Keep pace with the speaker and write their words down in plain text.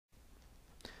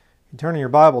You turn in your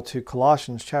Bible to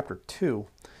Colossians chapter 2.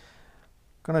 I'm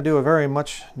going to do a very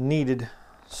much needed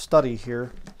study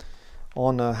here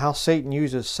on how Satan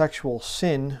uses sexual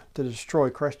sin to destroy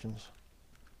Christians.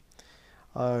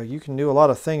 You can do a lot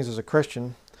of things as a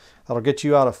Christian that'll get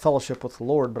you out of fellowship with the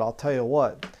Lord, but I'll tell you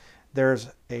what, there's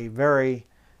a very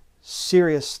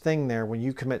serious thing there when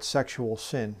you commit sexual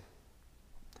sin.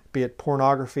 Be it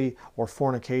pornography or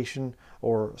fornication,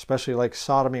 or especially like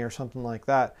sodomy or something like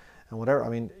that, and whatever. I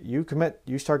mean,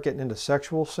 you start getting into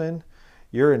sexual sin,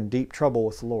 you're in deep trouble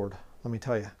with the Lord, let me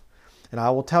tell you. And I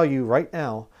will tell you right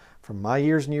now, from my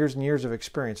years and years and years of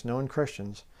experience knowing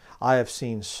Christians, I have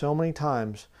seen so many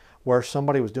times where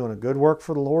somebody was doing a good work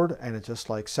for the Lord, and it's just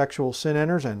like sexual sin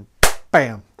enters and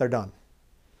bam, they're done.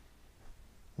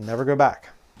 Never go back.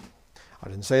 I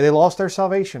didn't say they lost their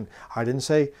salvation. I didn't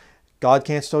say God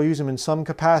can't still use them in some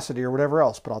capacity or whatever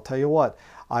else, but I'll tell you what,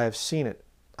 I have seen it.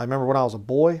 I remember when I was a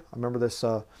boy, I remember this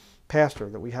pastor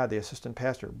that we had, the assistant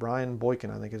pastor, Brian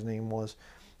Boykin, I think his name was,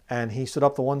 and he stood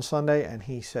up the one Sunday and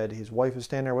he said, his wife was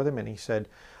standing there with him, and he said,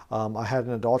 I had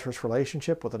an adulterous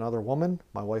relationship with another woman.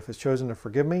 My wife has chosen to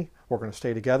forgive me. We're going to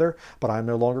stay together, but I'm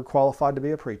no longer qualified to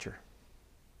be a preacher.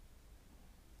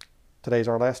 Today's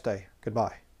our last day.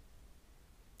 Goodbye.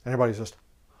 And everybody's just,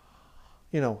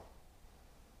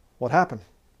 what happened?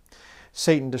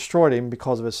 Satan destroyed him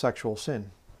because of his sexual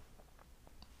sin.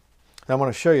 And I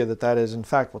want to show you that that is in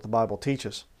fact what the Bible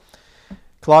teaches.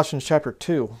 Colossians chapter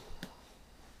 2.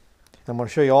 I'm going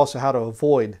to show you also how to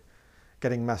avoid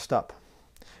getting messed up.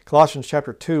 Colossians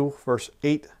chapter 2, verse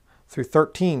 8 through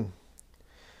 13.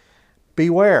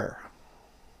 Beware.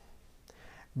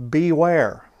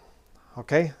 Beware.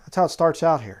 Okay? That's how it starts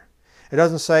out here. It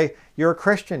doesn't say, you're a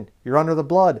Christian, you're under the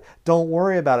blood, don't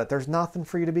worry about it. There's nothing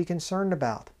for you to be concerned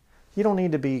about. You don't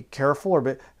need to be careful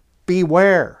or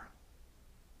beware.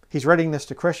 He's writing this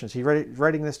to Christians. He's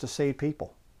writing this to saved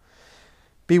people.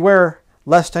 Beware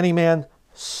lest any man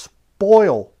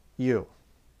spoil you.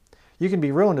 You can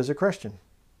be ruined as a Christian.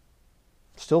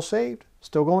 Still saved,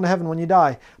 still going to heaven when you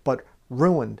die, but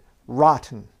ruined,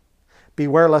 rotten.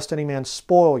 Beware lest any man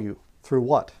spoil you. Through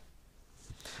what?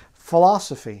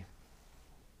 Philosophy.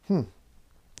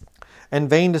 And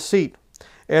vain deceit,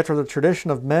 after the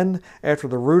tradition of men, after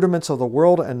the rudiments of the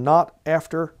world, and not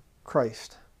after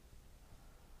Christ.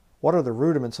 What are the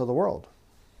rudiments of the world?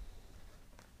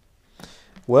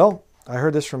 Well, I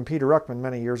heard this from Peter Ruckman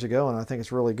many years ago, and I think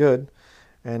it's really good.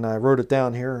 And I wrote it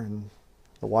down here in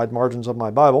the wide margins of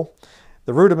my Bible.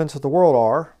 The rudiments of the world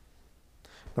are,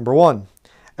 number one,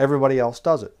 everybody else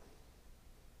does it.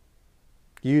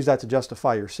 You use that to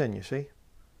justify your sin, you see,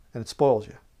 and it spoils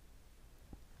you.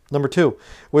 Number two,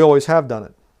 we always have done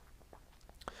it.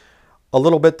 A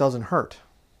little bit doesn't hurt.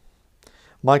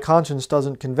 My conscience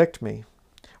doesn't convict me.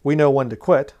 We know when to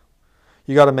quit.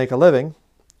 You got to make a living.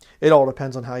 It all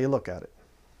depends on how you look at it.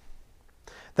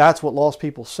 That's what lost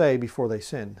people say before they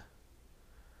sin.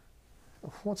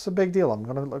 What's the big deal? I'm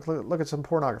going to look at some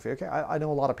pornography. Okay, I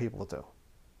know a lot of people that do.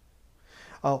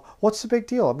 Oh, what's the big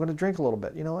deal? I'm going to drink a little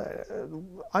bit.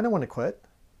 I know when to quit.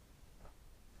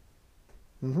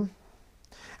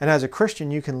 And as a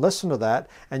Christian, you can listen to that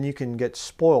and you can get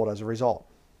spoiled as a result.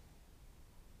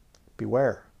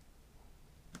 Beware.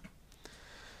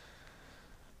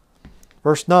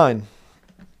 Verse 9.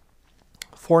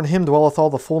 For in him dwelleth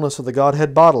all the fullness of the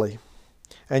Godhead bodily,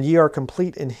 and ye are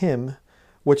complete in him,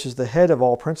 which is the head of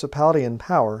all principality and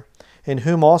power, in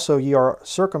whom also ye are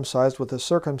circumcised with a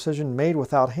circumcision made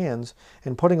without hands,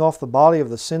 in putting off the body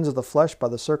of the sins of the flesh by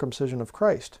the circumcision of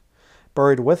Christ,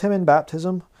 buried with him in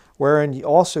baptism, wherein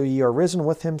also ye are risen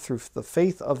with him through the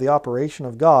faith of the operation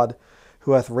of God,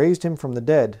 who hath raised him from the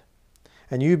dead.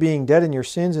 And you being dead in your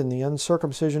sins and the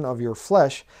uncircumcision of your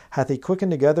flesh, hath he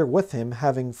quickened together with him,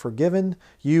 having forgiven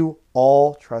you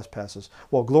all trespasses.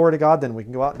 Well, glory to God, then we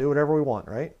can go out and do whatever we want,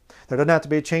 right? There doesn't have to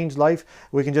be a changed life.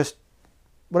 We can just,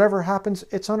 whatever happens,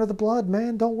 it's under the blood,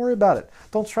 man. Don't worry about it.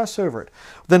 Don't stress over it.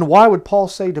 Then why would Paul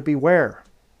say to beware?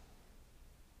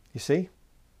 You see?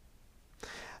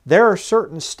 There are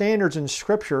certain standards in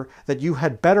Scripture that you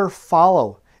had better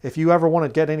follow if you ever want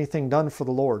to get anything done for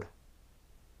the Lord.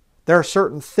 There are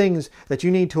certain things that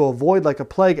you need to avoid like a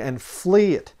plague and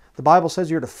flee it. The Bible says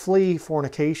you're to flee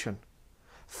fornication.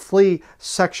 Flee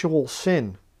sexual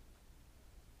sin.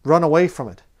 Run away from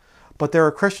it. But there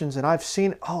are Christians, and I've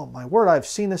seen, oh my word, I've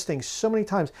seen this thing so many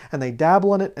times, and they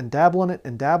dabble in it and dabble in it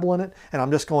and dabble in it, and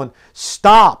I'm just going,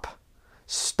 stop!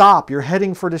 Stop! You're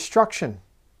heading for destruction.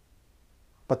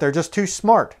 But they're just too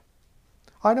smart.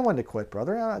 I know when to quit,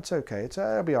 brother. It's okay.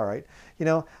 It'll be all right.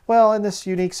 Well, in this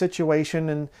unique situation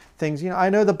and things,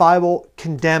 I know the Bible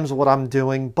condemns what I'm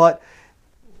doing, but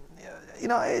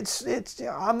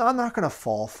I'm not going to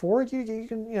fall for it. You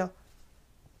can,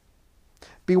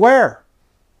 beware.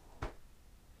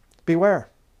 Beware.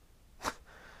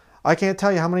 I can't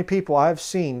tell you how many people I've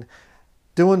seen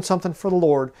doing something for the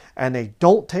Lord, and they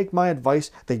don't take my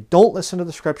advice, they don't listen to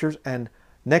the scriptures, and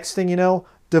next thing you know,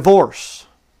 divorce.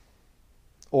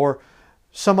 Or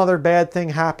some other bad thing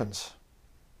happens.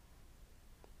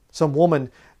 Some woman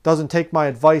doesn't take my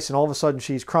advice, and all of a sudden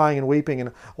she's crying and weeping,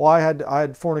 and I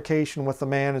had fornication with the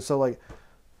man, and so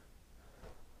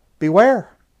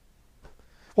beware.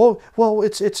 Well,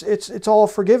 it's all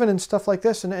forgiven and stuff like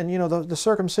this, and the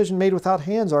circumcision made without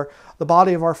hands, the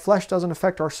body of our flesh doesn't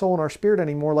affect our soul and our spirit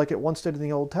anymore like it once did in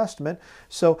the Old Testament.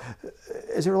 So,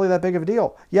 is it really that big of a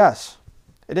deal? Yes,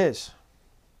 it is.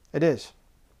 It is.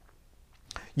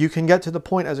 You can get to the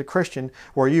point as a Christian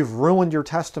where you've ruined your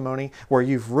testimony, where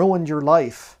you've ruined your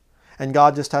life, and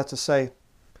God just has to say,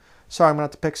 "Sorry, I'm going to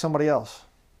have to pick somebody else.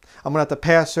 I'm going to have to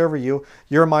pass over you.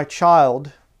 You're my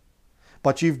child.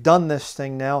 But you've done this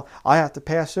thing now. I have to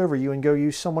pass over you and go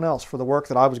use someone else for the work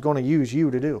that I was going to use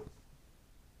you to do."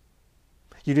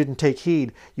 You didn't take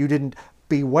heed. You didn't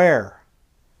beware.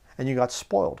 And you got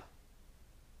spoiled.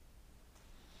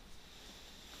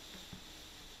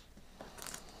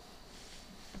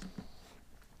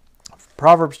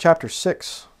 Proverbs chapter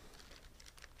 6.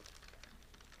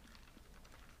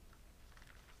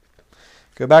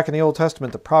 Go back in the Old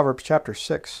Testament to Proverbs chapter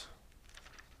 6.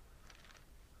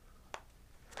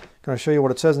 I'm going to show you what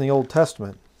it says in the Old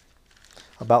Testament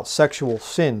about sexual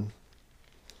sin.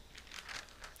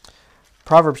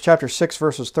 Proverbs chapter 6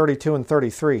 verses 32 and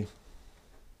 33.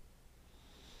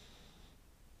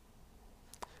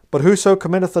 But whoso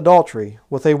committeth adultery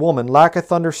with a woman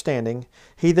lacketh understanding.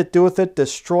 He that doeth it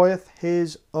destroyeth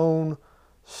his own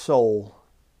soul.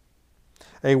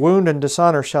 A wound and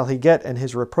dishonor shall he get, and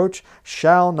his reproach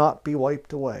shall not be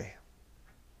wiped away.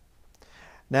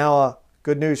 Now,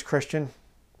 good news, Christian.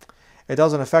 It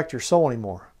doesn't affect your soul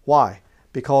anymore. Why?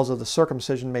 Because of the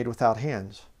circumcision made without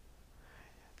hands.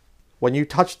 When you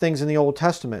touch things in the Old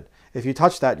Testament, if you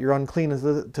touch that, you're unclean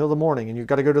until the morning, and you've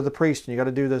got to go to the priest, and you've got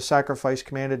to do the sacrifice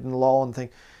commanded in the law and thing.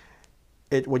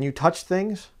 When you touch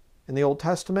things in the Old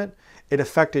Testament, it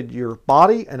affected your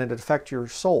body and it affected your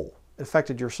soul. It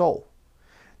affected your soul.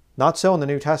 Not so in the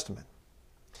New Testament.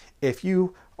 If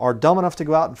you are dumb enough to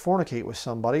go out and fornicate with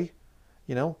somebody,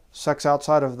 sex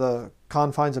outside of the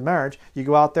confines of marriage, you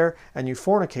go out there and you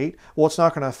fornicate, well, it's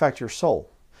not going to affect your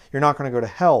soul. You're not going to go to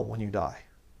hell when you die.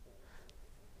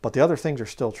 But the other things are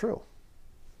still true.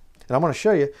 And I'm going to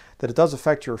show you that it does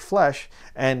affect your flesh,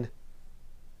 and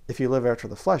if you live after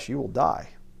the flesh, you will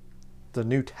die. The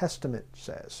New Testament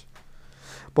says.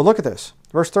 But look at this.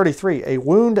 Verse 33, a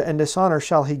wound and dishonor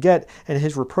shall he get, and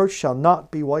his reproach shall not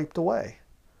be wiped away.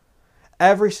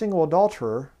 Every single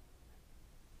adulterer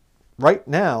right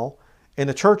now in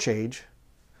the church age,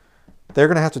 they're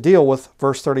going to have to deal with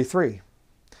verse 33.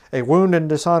 A wound and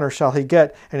dishonor shall he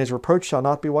get, and his reproach shall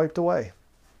not be wiped away.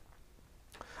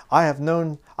 I have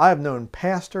known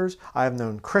pastors, I have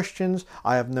known Christians,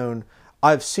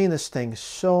 I've seen this thing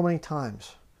so many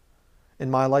times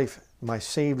in my life, my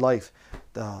saved life,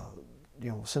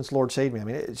 since the Lord saved me. I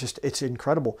mean, it's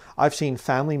incredible. I've seen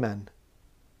family men,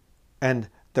 and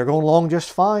they're going along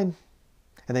just fine,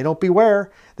 and they don't beware.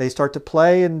 They start to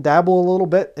play and dabble a little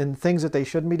bit in things that they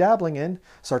shouldn't be dabbling in,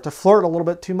 start to flirt a little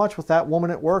bit too much with that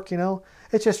woman at work,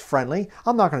 It's just friendly.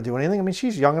 I'm not going to do anything. I mean,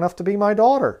 she's young enough to be my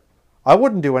daughter. I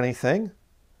wouldn't do anything.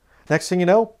 Next thing you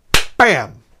know,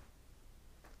 bam!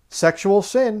 Sexual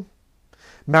sin.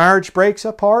 Marriage breaks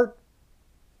apart.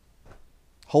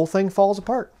 Whole thing falls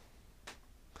apart.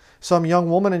 Some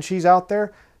young woman, and she's out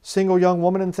there, single young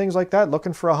woman and things like that,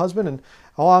 looking for a husband, and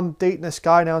I'm dating this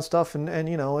guy now and stuff,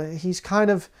 and he's kind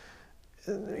of,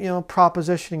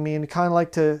 propositioning me and kind of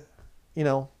like to,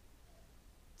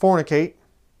 fornicate.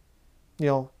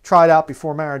 Try it out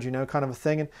before marriage, kind of a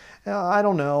thing. And I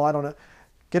don't know.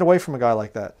 Get away from a guy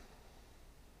like that.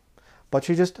 But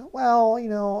you just, I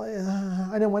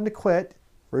know when to quit.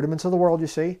 Rudiments of the world, you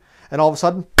see. And all of a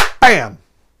sudden, bam!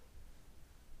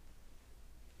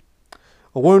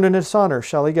 A wound and dishonor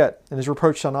shall he get, and his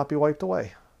reproach shall not be wiped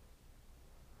away.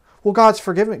 Well, God's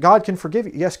forgiven. God can forgive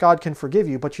you. Yes, God can forgive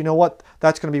you, but you know what?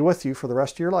 That's going to be with you for the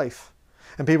rest of your life.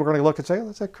 And people are going to look and say, "Oh,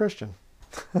 that's that Christian."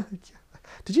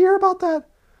 Did you hear about that?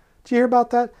 Did you hear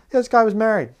about that? Yeah, this guy was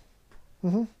married.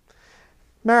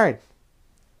 Married.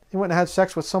 He went and had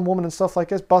sex with some woman and stuff like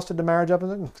this, busted the marriage up,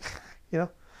 and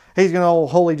he's going to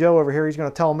old Holy Joe over here. He's going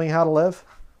to tell me how to live.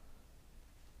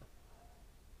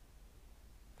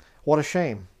 What a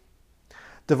shame.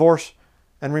 Divorce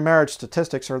and remarriage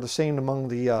statistics are the same among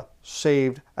the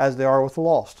saved as they are with the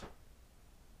lost.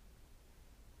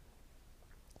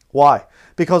 Why?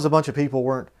 Because a bunch of people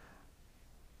weren't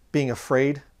being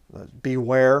afraid,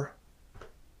 beware.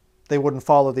 They wouldn't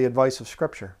follow the advice of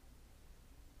Scripture.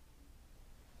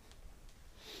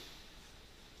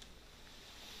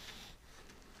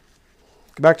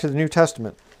 Go back to the New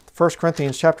Testament, 1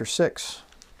 Corinthians chapter 6.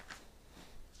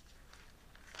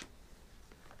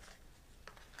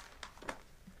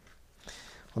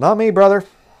 Well, not me, brother.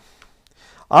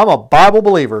 I'm a Bible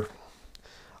believer.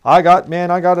 I got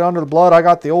it under the blood. I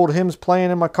got the old hymns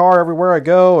playing in my car everywhere I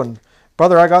go. And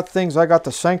brother, I got things. I got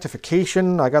the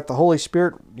sanctification. I got the Holy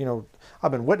Spirit. You know,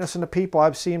 I've been witnessing to people.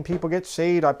 I've seen people get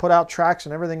saved. I put out tracts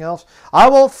and everything else. I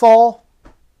won't fall.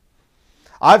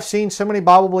 I've seen so many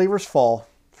Bible believers fall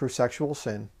through sexual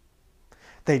sin.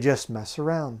 They just mess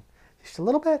around. Just a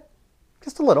little bit.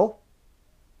 Just a little.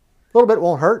 A little bit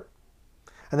won't hurt.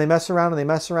 And they mess around and they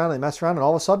mess around and they mess around, and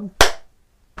all of a sudden,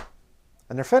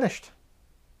 and they're finished.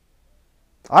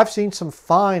 I've seen some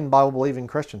fine Bible-believing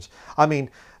Christians. I mean,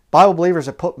 Bible believers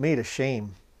that put me to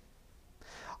shame.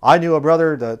 I knew a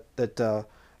brother that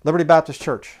Liberty Baptist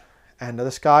Church, and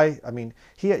this guy, I mean,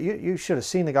 you should have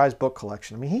seen the guy's book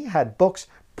collection. I mean, he had books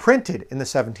printed in the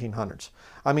 1700s.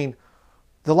 I mean,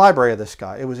 the library of this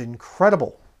guy, it was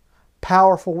incredible.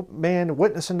 Powerful man,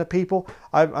 witnessing to people.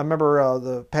 I remember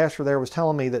the pastor there was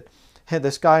telling me that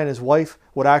this guy and his wife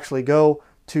would actually go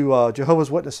to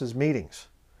Jehovah's Witnesses meetings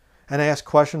and ask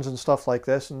questions and stuff like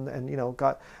this. And you know,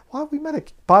 well, we met a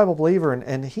Bible believer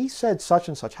and he said such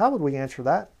and such. How would we answer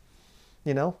that?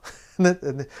 You know? and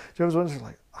the Jehovah's Witnesses were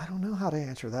like, I don't know how to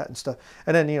answer that and stuff.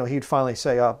 And then, you know, he'd finally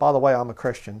say, by the way, I'm a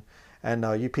Christian. And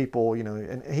you people, you know,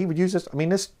 and he would use this. I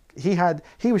mean,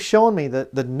 he was showing me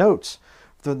the notes,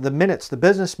 the minutes, the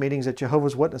business meetings at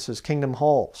Jehovah's Witnesses, Kingdom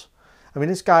Halls. I mean,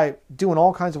 this guy doing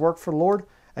all kinds of work for the Lord.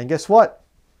 And guess what?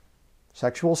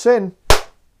 Sexual sin,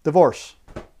 divorce.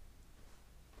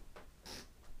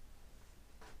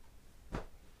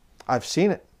 I've seen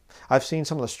it. I've seen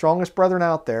some of the strongest brethren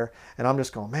out there, and I'm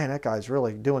just going, man, that guy's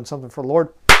really doing something for the Lord.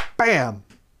 Bam!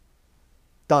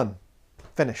 Done.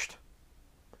 Finished.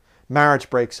 Marriage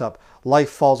breaks up.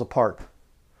 Life falls apart.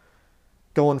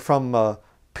 Going from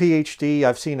PhD,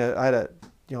 I had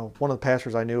one of the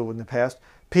pastors I knew in the past,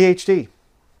 PhD,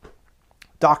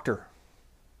 doctor,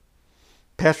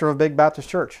 pastor of a big Baptist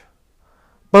church.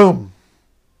 Boom.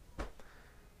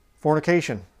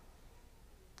 Fornication.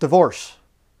 Divorce.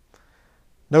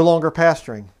 No longer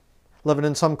pastoring. Living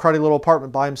in some cruddy little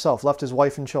apartment by himself. Left his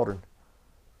wife and children.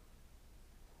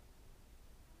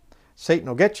 Satan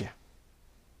will get you.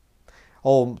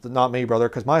 Oh, not me, brother,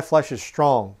 because my flesh is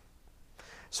strong.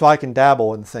 So I can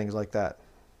dabble in things like that.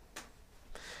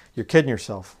 You're kidding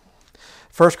yourself.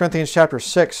 1 Corinthians chapter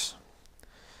 6,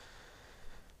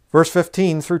 verse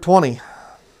 15 through 20.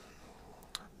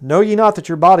 Know ye not that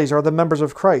your bodies are the members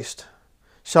of Christ?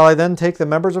 Shall I then take the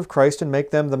members of Christ and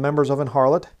make them the members of an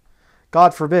harlot?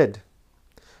 God forbid.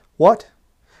 What?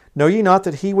 Know ye not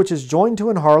that he which is joined to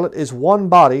an harlot is one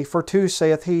body, for two,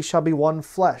 saith he, shall be one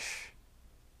flesh?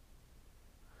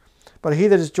 But he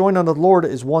that is joined unto the Lord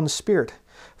is one spirit.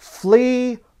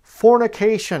 Flee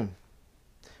fornication.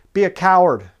 Be a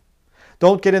coward.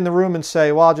 Don't get in the room and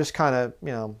say, well, I'll just kind of,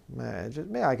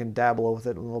 maybe I can dabble with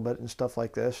it a little bit and stuff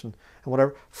like this and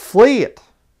whatever. Flee it.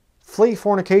 Flee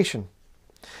fornication.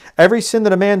 Every sin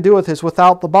that a man doeth is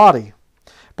without the body.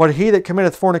 But he that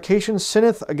committeth fornication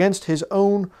sinneth against his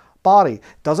own body.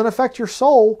 It doesn't affect your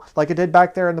soul like it did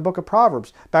back there in the book of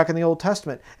Proverbs, back in the Old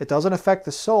Testament. It doesn't affect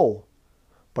the soul,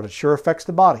 but it sure affects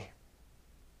the body.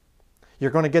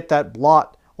 You're going to get that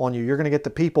blot on you. You're going to get the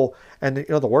people. And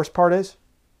the worst part is,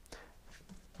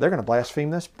 they're going to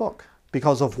blaspheme this book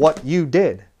because of what you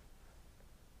did.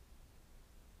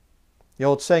 The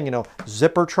old saying,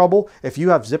 zipper trouble. If you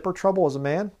have zipper trouble as a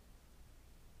man,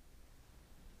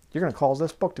 you're going to cause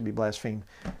this book to be blasphemed.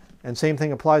 And same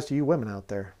thing applies to you women out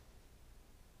there.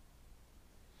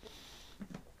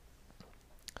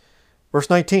 Verse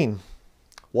 19.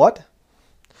 What?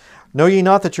 Know ye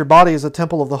not that your body is a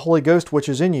temple of the Holy Ghost which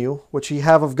is in you, which ye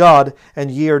have of God,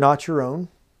 and ye are not your own?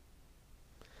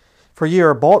 For ye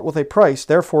are bought with a price,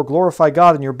 therefore glorify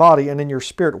God in your body and in your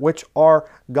spirit, which are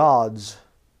God's.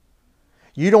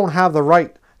 You don't have the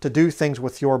right to do things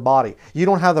with your body. You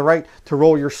don't have the right to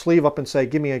roll your sleeve up and say,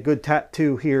 give me a good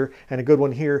tattoo here and a good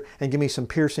one here, and give me some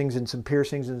piercings and some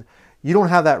piercings. And you don't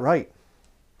have that right.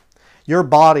 Your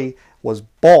body was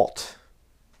bought.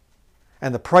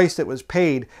 And the price that was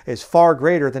paid is far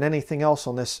greater than anything else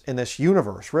in this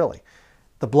universe, really.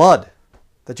 The blood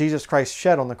that Jesus Christ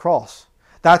shed on the cross.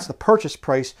 That's the purchase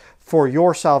price for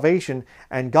your salvation,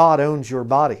 and God owns your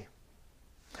body.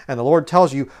 And the Lord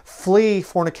tells you, flee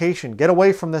fornication. Get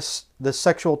away from this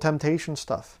sexual temptation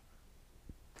stuff.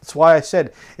 That's why I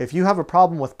said, if you have a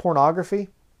problem with pornography,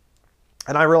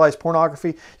 and I realize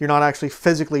pornography, you're not actually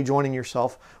physically joining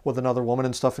yourself with another woman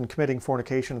and stuff and committing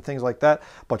fornication and things like that,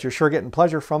 but you're sure getting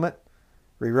pleasure from it.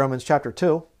 Read Romans chapter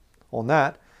 2 on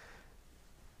that.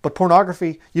 But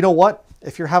pornography, you know what?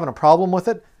 If you're having a problem with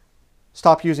it,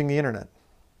 stop using the internet.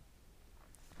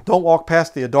 Don't walk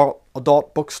past the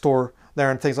adult bookstore there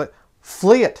and things like that.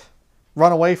 Flee it.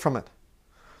 Run away from it.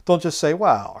 Don't just say,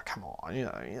 well, come on,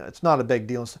 it's not a big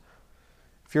deal.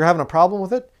 If you're having a problem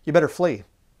with it, you better flee.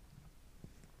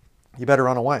 You better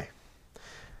run away.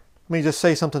 Let me just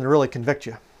say something to really convict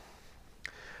you.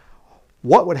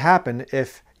 What would happen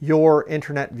if your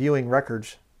internet viewing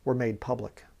records were made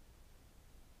public?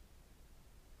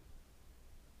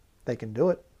 They can do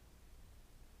it.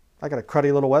 I got a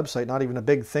cruddy little website, not even a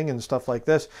big thing and stuff like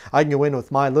this. I can go in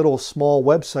with my little small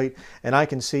website and I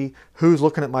can see who's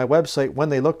looking at my website, when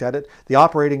they looked at it, the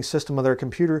operating system of their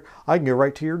computer. I can go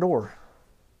right to your door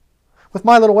with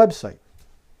my little website.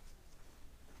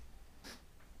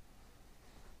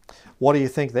 What do you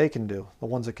think they can do? The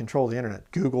ones that control the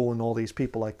internet, Google and all these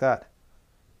people like that.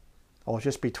 Oh, it's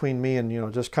just between me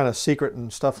and, just kind of secret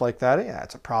and stuff like that. Yeah,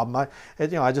 it's a problem.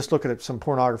 I just look at some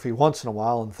pornography once in a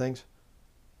while and things.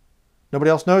 Nobody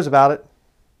else knows about it.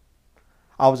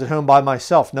 I was at home by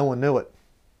myself. No one knew it.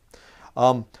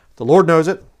 The Lord knows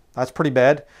it. That's pretty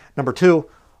bad. Number two,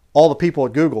 all the people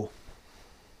at Google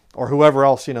or whoever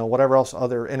else, whatever else,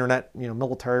 other internet,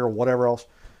 military or whatever else,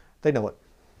 they know it.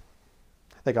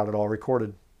 They got it all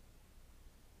recorded.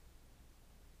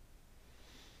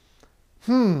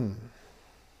 Something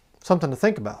to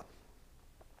think about.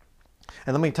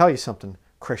 And let me tell you something,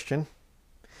 Christian.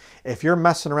 If you're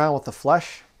messing around with the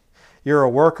flesh, you're a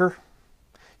worker,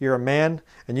 you're a man,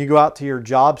 and you go out to your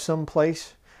job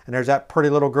someplace, and there's that pretty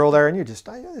little girl there, and you just,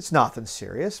 it's nothing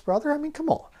serious, brother. I mean, come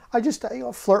on. I just,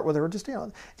 flirt with her. Just,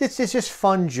 it's just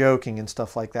fun joking and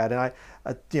stuff like that. And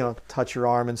I touch her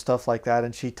arm and stuff like that,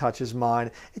 and she touches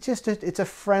mine. It's a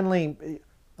friendly,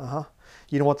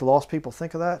 You know what the lost people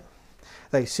think of that?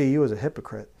 They see you as a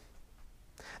hypocrite.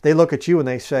 They look at you and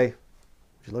they say,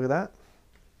 "Did you look at that?"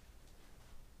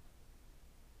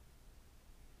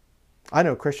 I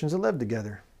know Christians that live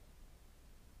together.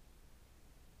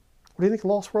 What do you think the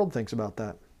lost world thinks about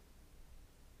that?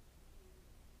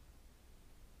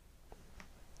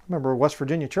 Remember West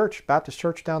Virginia Church, Baptist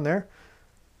church down there.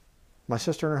 My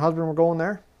sister and her husband were going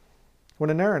there.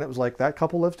 Went in there and it was like that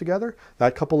couple lives together.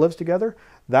 That couple lives together.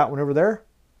 That one over there,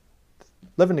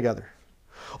 living together.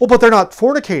 Oh, but they're not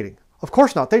fornicating. Of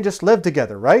course not. They just live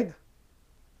together, right?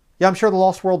 Yeah, I'm sure the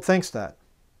lost world thinks that.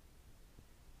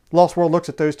 The lost world looks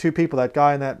at those two people, that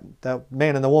guy and that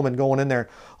man and the woman going in there.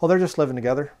 Oh, they're just living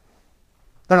together.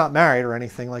 They're not married or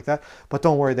anything like that. But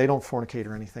don't worry, they don't fornicate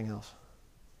or anything else.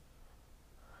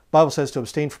 The Bible says to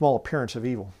abstain from all appearance of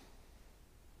evil.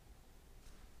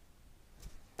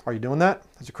 Are you doing that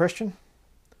as a Christian?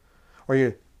 Or are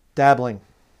you dabbling?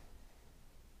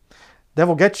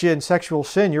 Devil gets you in sexual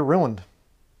sin, you're ruined.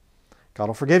 God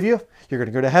will forgive you. You're going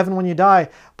to go to heaven when you die.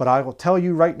 But I will tell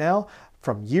you right now,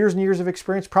 from years and years of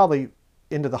experience, probably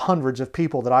into the hundreds of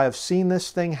people that I have seen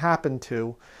this thing happen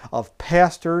to, of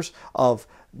pastors, of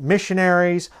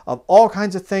missionaries, of all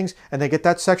kinds of things, and they get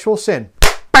that sexual sin,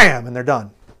 bam, and they're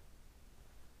done.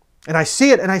 And I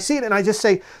see it, and I see it, and I just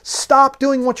say, stop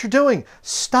doing what you're doing.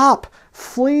 Stop.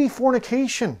 Flee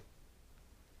fornication.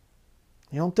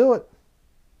 You don't do it.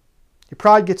 Your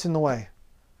pride gets in the way.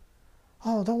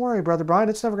 Oh, don't worry, Brother Brian,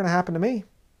 it's never going to happen to me.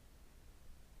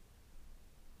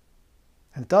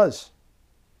 And it does.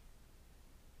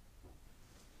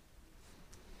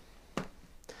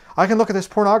 I can look at this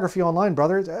pornography online,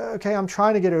 brother. Okay, I'm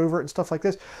trying to get over it and stuff like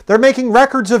this. They're making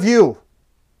records of you.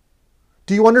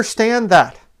 Do you understand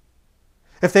that?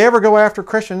 If they ever go after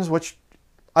Christians, which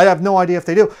I have no idea if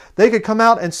they do, they could come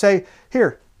out and say,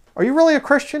 here, are you really a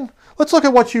Christian? Let's look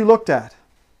at what you looked at.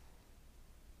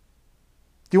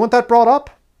 Do you want that brought up?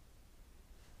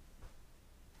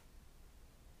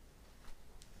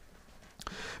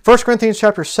 1 Corinthians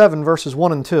chapter 7, verses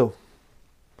 1 and 2.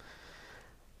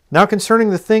 Now concerning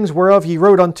the things whereof ye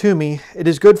wrote unto me, it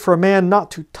is good for a man not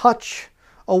to touch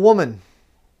a woman.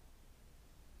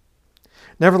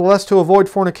 Nevertheless, to avoid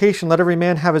fornication, let every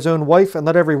man have his own wife, and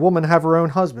let every woman have her own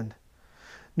husband.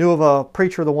 Knew of a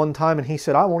preacher the one time, and he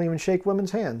said, I won't even shake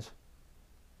women's hands.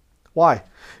 Why?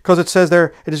 Because it says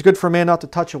there, it is good for a man not to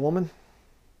touch a woman.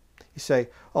 You say,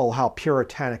 oh, how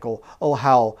puritanical. Oh,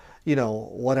 how,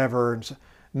 whatever,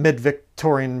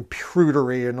 mid-Victorian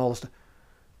prudery and all this stuff.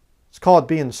 It's called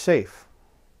being safe.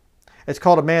 It's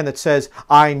called a man that says,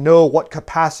 I know what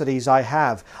capacities I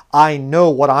have. I know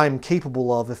what I'm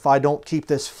capable of if I don't keep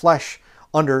this flesh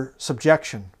under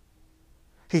subjection.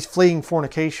 He's fleeing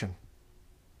fornication.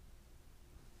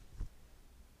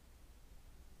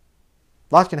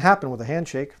 Lots can happen with a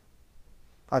handshake.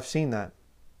 I've seen that.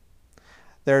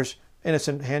 There's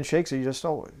innocent handshakes that you just,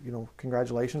 oh, you know,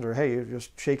 congratulations, or hey, you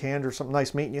just shake hands or something,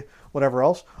 nice meeting you, whatever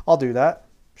else. I'll do that.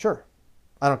 Sure.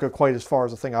 I don't go quite as far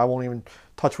as the thing. I won't even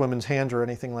touch women's hands or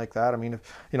anything like that. I mean, if,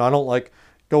 you know, I don't like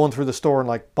going through the store and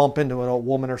like bump into an old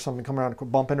woman or something, come around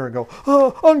and bump into her and go,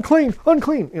 oh, unclean,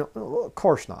 unclean. You know, of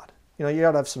course not. You know, you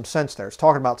got to have some sense there. It's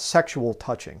talking about sexual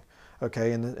touching,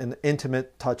 okay, and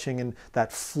intimate touching and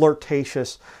that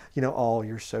flirtatious, you know, oh,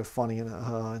 you're so funny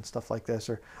and stuff like this,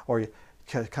 or you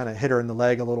kind of hit her in the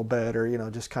leg a little bit, or, you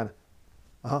know, just kind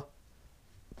of,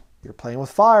 you're playing with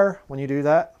fire when you do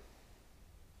that.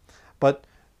 But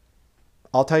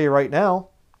I'll tell you right now,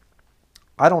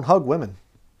 I don't hug women.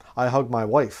 I hug my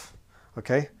wife,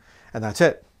 okay? And that's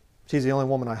it. She's the only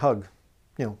woman I hug.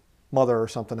 You know, mother or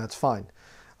something, that's fine,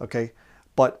 okay?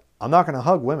 But I'm not going to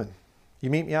hug women. You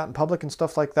meet me out in public and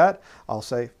stuff like that, I'll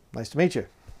say, nice to meet you.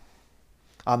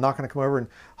 I'm not going to come over and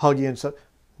hug you and stuff.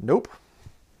 Nope.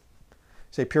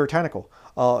 Say puritanical.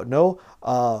 No,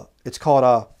 it's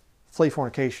called flee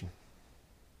fornication.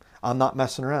 I'm not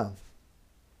messing around.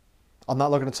 I'm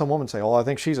not looking at some woman and say, oh, I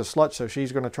think she's a slut, so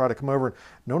she's going to try to come over.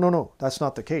 No, no, no, that's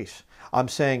not the case. I'm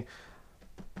saying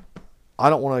I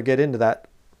don't want to get into that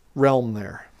realm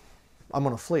there. I'm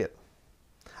going to flee it.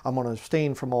 I'm going to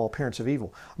abstain from all appearance of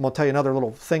evil. I'm going to tell you another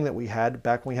little thing that we had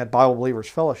back when we had Bible Believers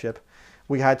Fellowship.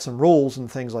 We had some rules and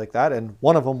things like that, and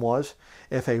one of them was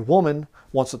if a woman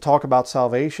wants to talk about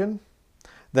salvation,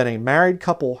 then a married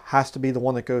couple has to be the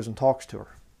one that goes and talks to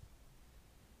her.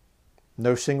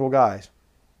 No single guys.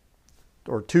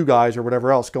 Or two guys or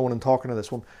whatever else going and talking to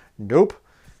this woman. Nope.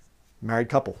 Married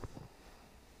couple.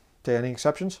 Say any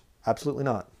exceptions? Absolutely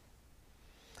not.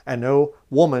 And no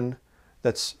woman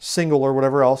that's single or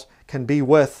whatever else can be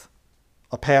with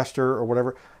a pastor or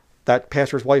whatever. That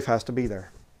pastor's wife has to be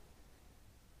there.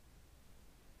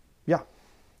 Yeah.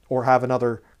 Or have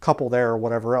another couple there or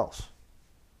whatever else.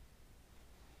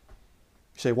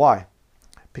 You say, why?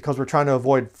 Because we're trying to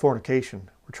avoid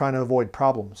fornication. We're trying to avoid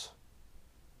problems.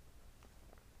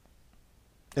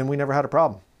 And we never had a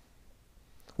problem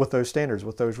with those standards,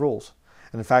 with those rules.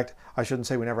 And in fact, I shouldn't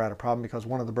say we never had a problem, because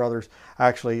one of the brothers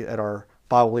actually at our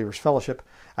Bible Believers Fellowship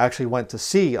actually went to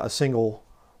see a single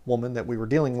woman that we were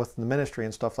dealing with in the ministry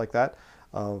and stuff like that.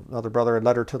 Another brother had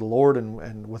led her to the Lord,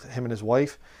 and with him and his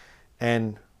wife.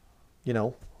 And, you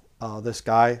know, this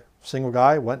guy, single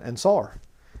guy, went and saw her.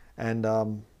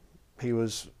 And he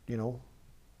was, you know,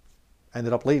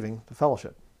 ended up leaving the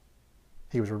fellowship.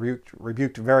 He was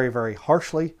rebuked very, very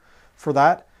harshly for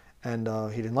that, and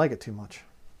he didn't like it too much.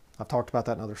 I've talked about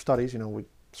that in other studies. You know,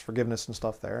 it's forgiveness and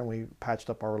stuff there, and we patched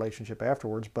up our relationship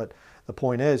afterwards. But the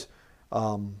point is,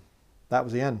 that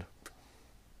was the end.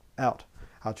 Out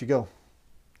you go.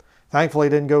 Thankfully, he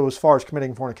didn't go as far as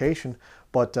committing fornication,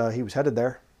 but he was headed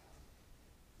there.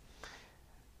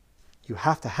 You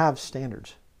have to have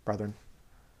standards, brethren.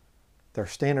 Their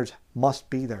standards must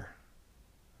be there.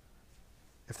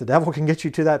 If the devil can get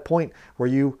you to that point where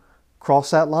you cross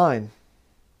that line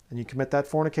and you commit that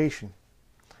fornication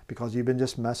because you've been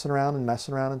just messing around and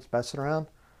messing around and messing around,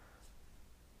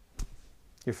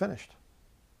 you're finished.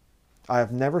 I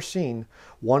have never seen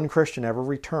one Christian ever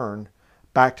return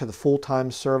back to the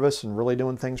full-time service and really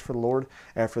doing things for the Lord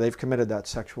after they've committed that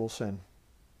sexual sin.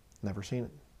 Never seen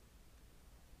it.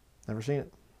 Never seen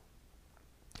it.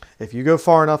 If you go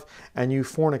far enough and you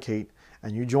fornicate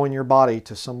and you join your body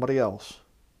to somebody else,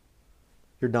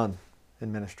 you're done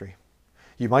in ministry.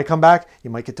 You might come back, you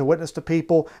might get to witness to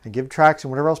people and give tracts and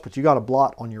whatever else, but you got a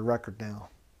blot on your record now.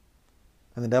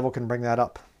 And the devil can bring that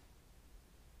up.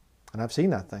 And I've seen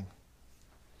that thing.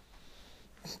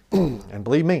 And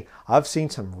believe me, I've seen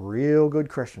some real good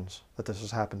Christians that this has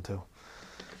happened to.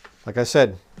 Like I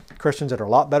said, Christians that are a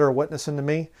lot better at witnessing to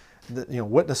me,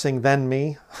 witnessing than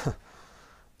me.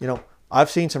 I've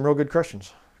seen some real good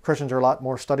Christians. Christians are a lot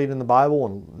more studied in the Bible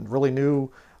and really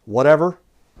knew whatever.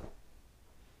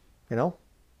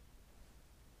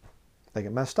 They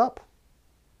get messed up.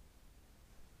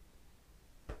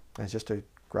 And it's just a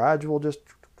gradual,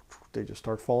 they just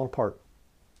start falling apart.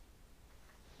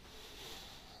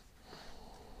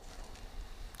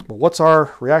 But what's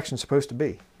our reaction supposed to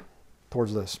be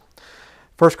towards this?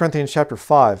 1 Corinthians chapter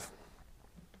 5.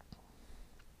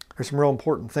 There's some real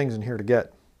important things in here to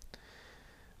get.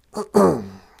 And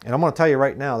I'm going to tell you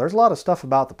right now, there's a lot of stuff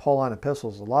about the Pauline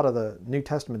epistles, a lot of the New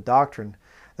Testament doctrine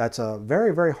that's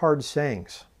very, very hard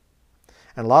sayings.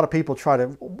 And a lot of people try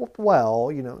to, well,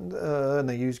 and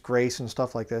they use grace and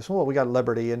stuff like this. Well, we got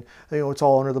liberty and, it's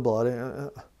all under the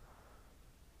blood.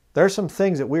 There's some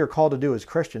things that we are called to do as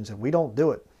Christians and we don't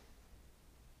do it.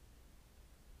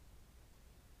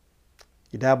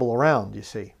 You dabble around, you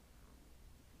see.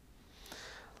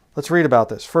 Let's read about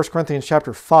this. 1 Corinthians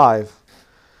chapter 5,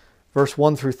 verse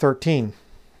 1 through 13.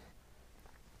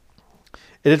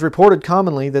 It is reported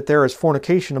commonly that there is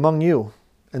fornication among you,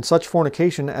 and such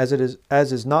fornication as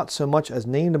is not so much as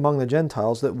named among the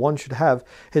Gentiles, that one should have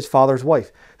his father's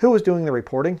wife. Who is doing the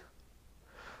reporting?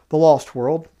 The lost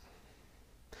world.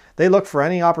 They look for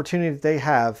any opportunity that they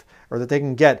have or that they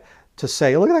can get to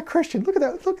say, look at that Christian, look at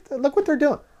that, look what they're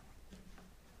doing.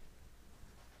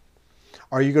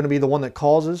 Are you going to be the one that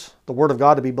causes the word of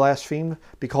God to be blasphemed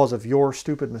because of your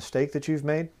stupid mistake that you've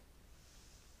made?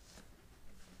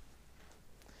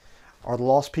 Are the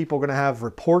lost people going to have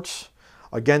reports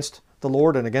against the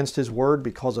Lord and against His word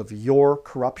because of your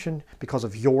corruption, because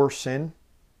of your sin?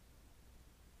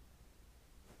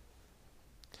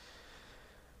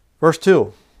 Verse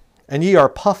 2, and ye are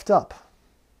puffed up,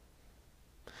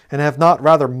 and have not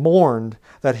rather mourned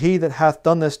that he that hath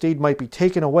done this deed might be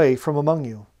taken away from among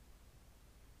you.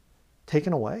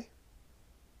 Taken away?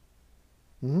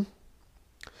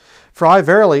 For I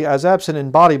verily, as absent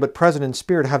in body but present in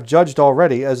spirit, have judged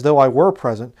already, as though I were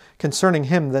present, concerning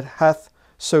him that hath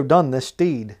so done this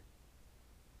deed.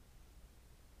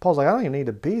 Paul's like, I don't even need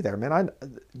to be there, man.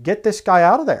 Get this guy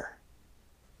out of there.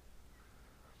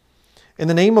 In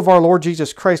the name of our Lord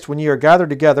Jesus Christ, when ye are gathered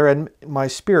together, and my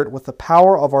spirit with the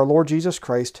power of our Lord Jesus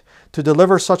Christ, to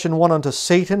deliver such an one unto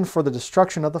Satan for the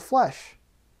destruction of the flesh,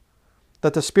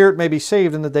 that the spirit may be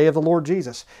saved in the day of the Lord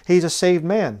Jesus. He's a saved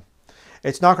man.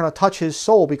 It's not going to touch his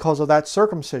soul because of that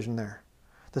circumcision there.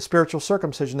 The spiritual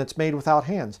circumcision that's made without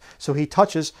hands. So he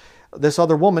touches this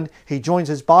other woman. He joins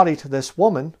his body to this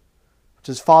woman, which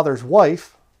is father's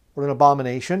wife. What an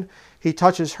abomination. He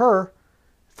touches her,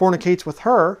 fornicates with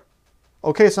her.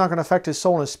 Okay, it's not going to affect his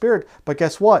soul and his spirit, but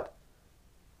guess what?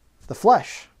 The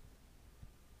flesh.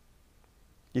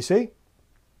 You see?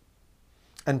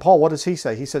 And Paul, what does he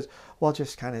say? He says, well,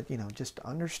 just kind of, just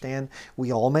understand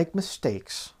we all make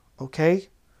mistakes, okay?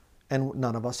 And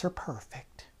none of us are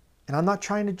perfect. And I'm not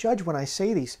trying to judge when I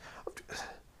say these.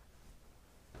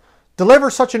 Deliver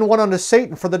such an one unto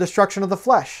Satan for the destruction of the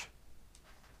flesh.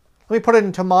 Let me put it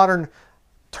into modern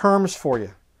terms for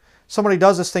you. Somebody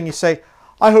does this thing, you say,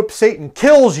 I hope Satan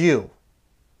kills you.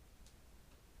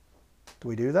 Do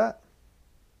we do that?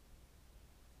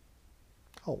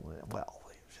 Oh, well,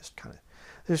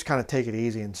 just kind of take it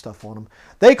easy and stuff on them.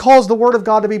 They cause the word of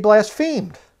God to be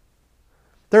blasphemed.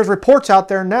 There's reports out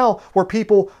there now where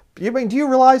people, do you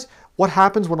realize what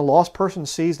happens when a lost person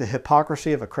sees the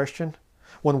hypocrisy of a Christian?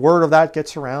 When word of that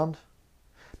gets around?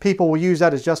 People will use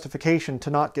that as justification to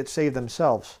not get saved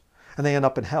themselves, and they end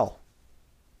up in hell.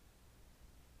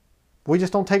 We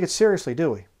just don't take it seriously,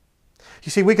 do we?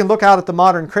 You see, we can look out at the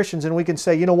modern Christians and we can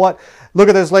say, you know what? Look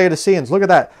at those Laodiceans. Look at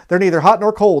that. They're neither hot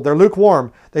nor cold. They're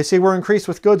lukewarm. They say we're increased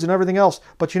with goods and everything else.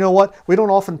 But you know what? We don't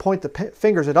often point the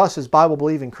fingers at us as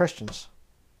Bible-believing Christians.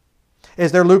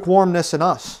 Is there lukewarmness in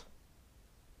us?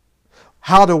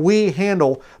 How do we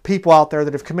handle people out there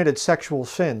that have committed sexual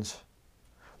sins?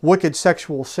 Wicked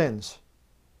sexual sins.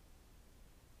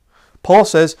 Paul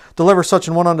says, deliver such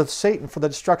an one unto Satan for the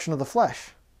destruction of the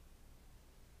flesh.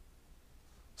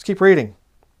 Let's keep reading.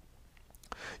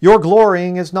 Your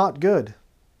glorying is not good.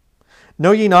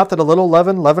 Know ye not that a little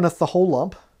leaven leaveneth the whole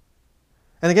lump?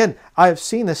 And again, I have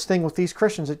seen this thing with these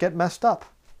Christians that get messed up.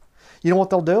 You know what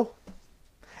they'll do?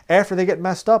 After they get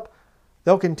messed up,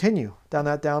 they'll continue down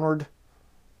that downward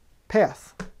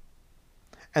path.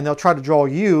 And they'll try to draw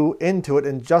you into it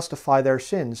and justify their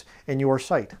sins in your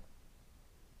sight.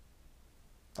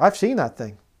 I've seen that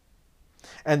thing.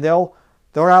 And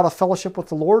they're out of fellowship with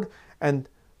the Lord, and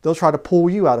they'll try to pull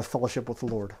you out of fellowship with the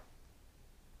Lord.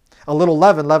 A little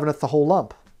leaven leaveneth the whole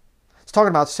lump. It's talking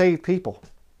about saved people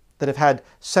that have had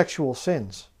sexual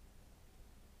sins.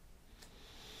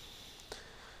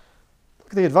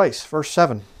 Look at the advice, verse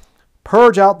 7.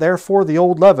 Purge out therefore the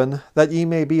old leaven, that ye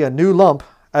may be a new lump,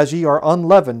 as ye are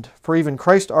unleavened. For even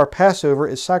Christ our Passover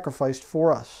is sacrificed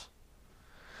for us.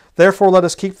 Therefore let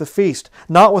us keep the feast,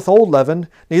 not with old leaven,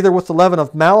 neither with the leaven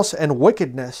of malice and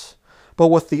wickedness, but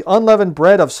with the unleavened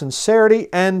bread of sincerity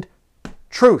and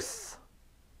truth.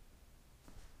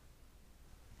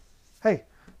 Hey,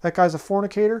 that guy's a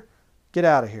fornicator? Get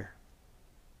out of here.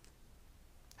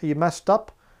 Hey, you messed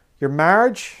up your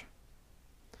marriage?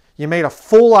 You made a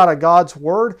fool out of God's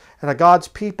word and of God's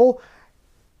people?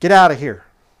 Get out of here.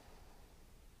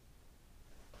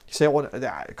 You say, well,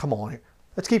 come on.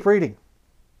 Let's keep reading.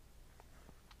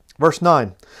 Verse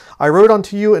 9, I wrote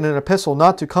unto you in an epistle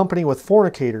not to company with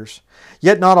fornicators,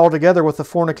 yet not altogether with the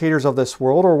fornicators of this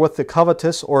world, or with the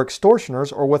covetous, or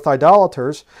extortioners, or with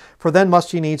idolaters, for then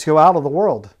must ye needs go out of the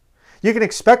world. You can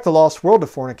expect the lost world to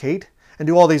fornicate and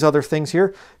do all these other things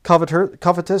here.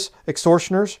 Covetous,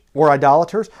 extortioners, or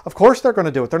idolaters. Of course they're going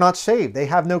to do it. They're not saved. They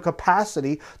have no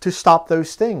capacity to stop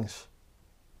those things.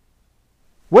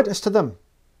 Witness to them.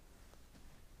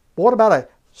 But what about a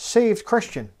saved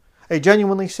Christian? A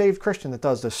genuinely saved Christian that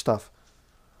does this stuff.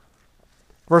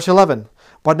 Verse 11,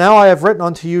 but now I have written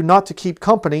unto you not to keep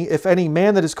company, if any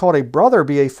man that is called a brother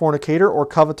be a fornicator, or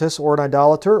covetous, or an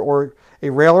idolater, or a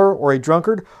railer, or a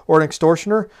drunkard, or an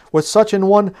extortioner, with such an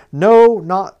one, no,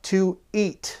 not to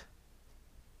eat.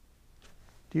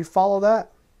 Do you follow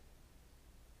that?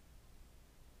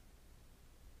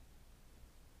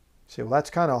 See, well, that's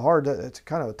kind of hard. It's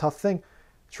kind of a tough thing.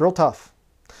 It's real tough.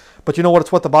 But you know what?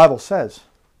 It's what the Bible says.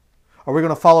 Are we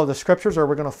going to follow the Scriptures, or are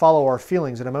we going to follow our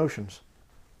feelings and emotions?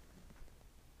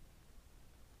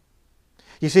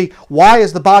 You see, why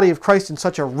is the body of Christ in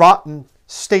such a rotten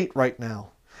state right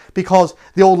now? Because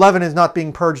the old leaven is not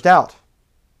being purged out.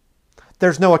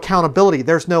 There's no accountability.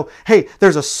 There's no, hey,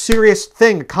 there's a serious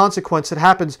thing, a consequence that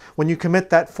happens when you commit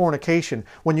that fornication,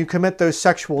 when you commit those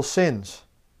sexual sins.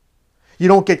 You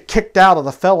don't get kicked out of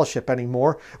the fellowship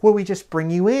anymore. Well, we just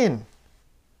bring you in.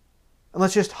 And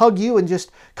let's just hug you and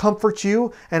just comfort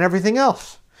you and everything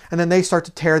else. And then they start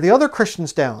to tear the other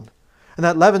Christians down. And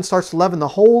that leaven starts to leaven the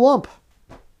whole lump.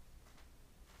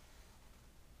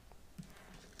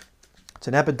 It's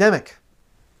an epidemic.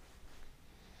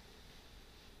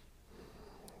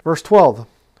 Verse 12,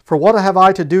 for what have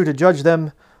I to do to judge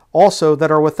them also that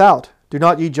are without? Do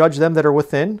not ye judge them that are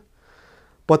within?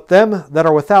 But them that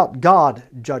are without God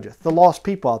judgeth. The lost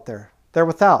people out there, they're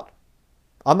without.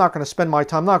 I'm not going to spend my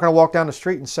time, I'm not going to walk down the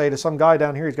street and say to some guy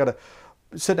down here, he's got to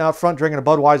sitting out front drinking a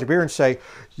Budweiser beer and say,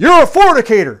 you're a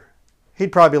fornicator.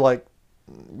 He'd probably be like,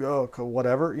 oh,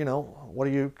 whatever, you know, what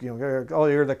are you, oh,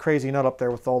 you're the crazy nut up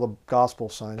there with all the gospel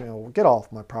signs, get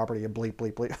off my property, you bleep,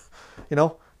 bleep,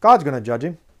 bleep. God's going to judge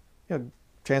him.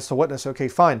 Chance to witness, okay,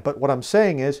 fine. But what I'm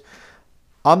saying is,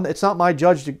 it's not my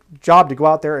job to go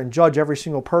out there and judge every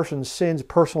single person's sins,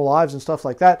 personal lives and stuff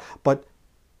like that, but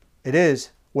it is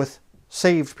with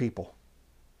saved people.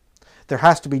 There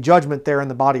has to be judgment there in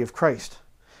the body of Christ.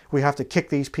 We have to kick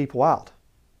these people out.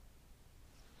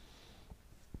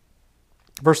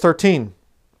 Verse 13,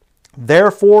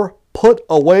 therefore put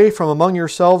away from among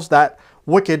yourselves that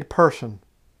wicked person.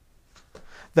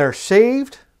 They're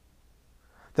saved.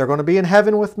 They're going to be in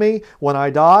heaven with me when I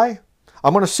die.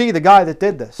 I'm going to see the guy that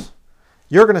did this.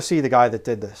 You're going to see the guy that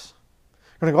did this.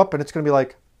 You're going to go up and it's going to be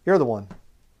like, you're the one.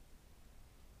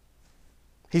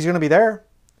 He's going to be there.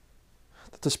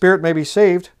 That the spirit may be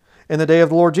saved in the day of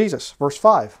the Lord Jesus. Verse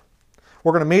 5.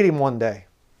 We're going to meet him one day.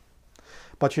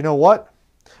 But you know what?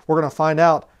 We're going to find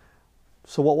out,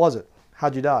 so what was it?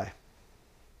 How'd you die?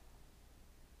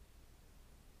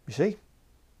 You see?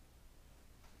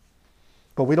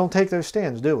 But we don't take those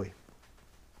stands, do we?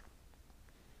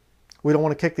 We don't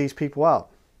want to kick these people out.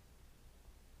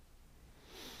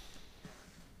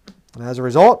 And as a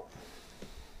result,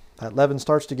 that leaven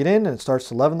starts to get in and it starts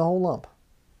to leaven the whole lump.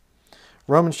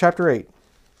 Romans chapter 8.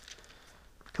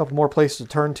 A couple more places to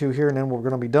turn to here and then we're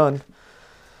going to be done.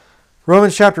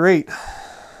 Romans chapter 8.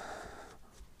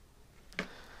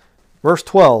 Verse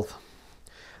 12.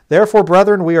 Therefore,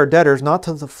 brethren, we are debtors, not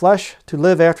to the flesh, to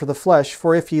live after the flesh.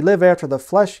 For if ye live after the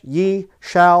flesh, ye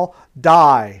shall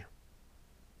die.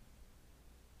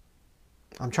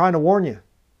 I'm trying to warn you.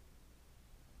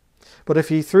 But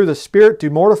if ye through the Spirit do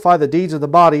mortify the deeds of the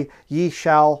body, ye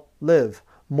shall live.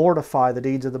 Mortify the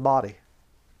deeds of the body.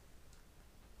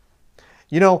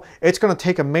 It's going to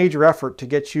take a major effort to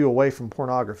get you away from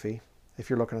pornography, if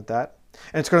you're looking at that.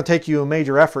 And it's going to take you a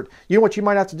major effort. You know what you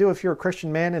might have to do if you're a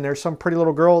Christian man and there's some pretty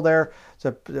little girl there, it's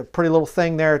a pretty little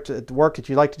thing there at work that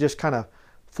you like to just kind of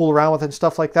fool around with and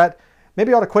stuff like that.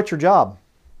 Maybe you ought to quit your job.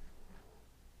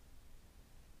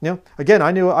 Again,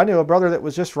 I knew a brother that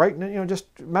was just writing,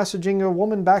 just messaging a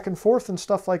woman back and forth and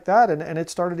stuff like that, and it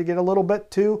started to get a little bit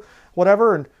too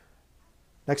whatever, and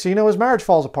next thing you know, his marriage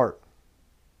falls apart.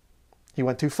 He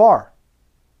went too far.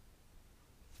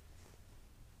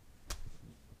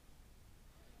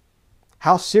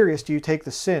 How serious do you take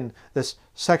the sin, this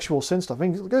sexual sin stuff? I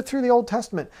mean, go through the Old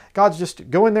Testament. God's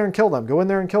just go in there and kill them. Go in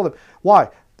there and kill them. Why?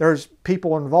 There's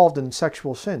people involved in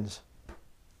sexual sins.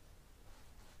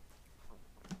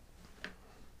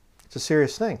 It's a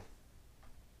serious thing.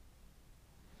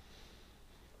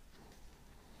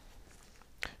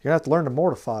 You're going to have to learn to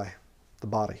mortify the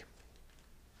body.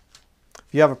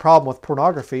 If you have a problem with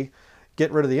pornography,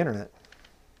 get rid of the internet.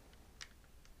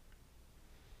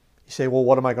 You say, well,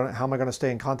 how am I going to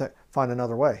stay in contact? Find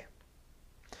another way.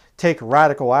 Take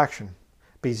radical action.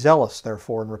 Be zealous,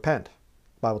 therefore, and repent.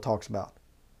 The Bible talks about.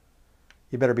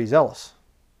 You better be zealous.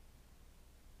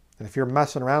 And if you're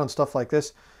messing around and stuff like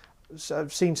this,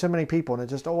 I've seen so many people, and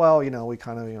it's just, oh, well, we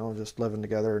kind of, just living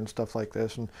together and stuff like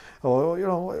this, and,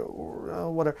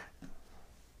 whatever.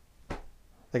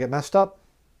 They get messed up.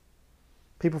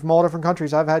 People from all different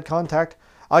countries I've had contact.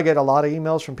 I get a lot of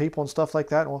emails from people and stuff like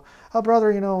that. Well, oh,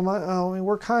 brother,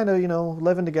 we're kind of,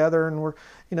 living together, and we're,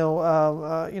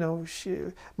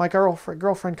 my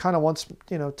girlfriend kind of wants,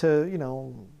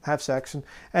 to, have sex,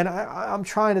 and I'm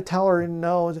trying to tell her,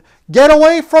 no, get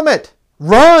away from it,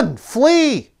 run,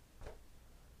 flee,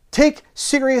 take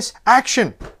serious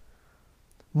action,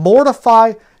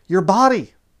 mortify your body.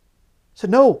 I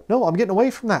said, no, I'm getting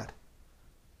away from that.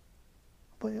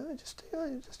 But just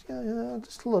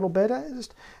a little bit.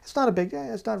 It's not a big.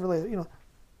 It's not really.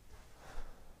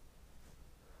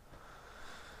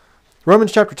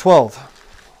 Romans chapter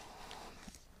 12,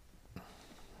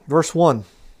 verse 1.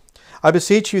 I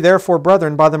beseech you, therefore,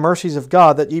 brethren, by the mercies of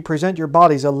God, that ye present your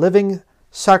bodies a living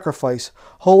sacrifice,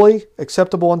 holy,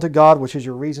 acceptable unto God, which is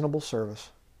your reasonable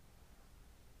service.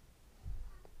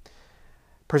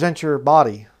 Present your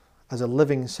body as a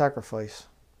living sacrifice.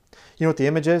 You know what the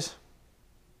image is?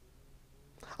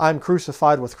 I'm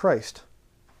crucified with Christ.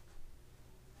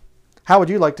 How would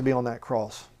you like to be on that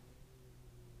cross?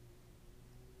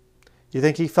 You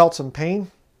think he felt some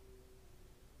pain?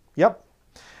 Yep.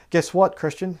 Guess what,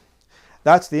 Christian?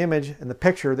 That's the image and the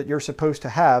picture that you're supposed to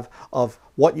have of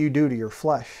what you do to your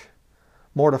flesh,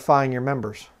 mortifying your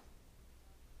members.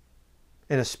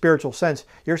 In a spiritual sense,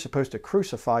 you're supposed to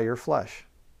crucify your flesh.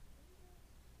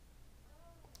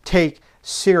 Take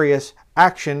serious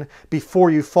action before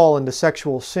you fall into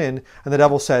sexual sin, and the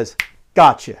devil says,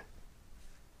 gotcha.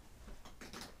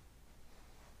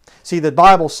 See, the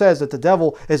Bible says that the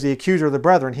devil is the accuser of the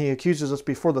brethren. He accuses us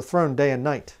before the throne day and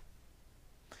night.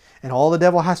 And all the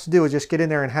devil has to do is just get in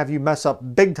there and have you mess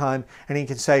up big time, and he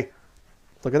can say,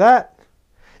 look at that.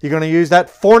 You're going to use that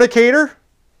fornicator?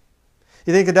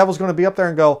 You think the devil's going to be up there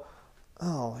and go,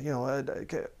 oh,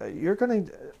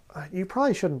 you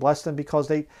probably shouldn't bless them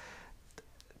because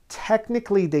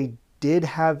technically they did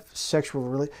have sexual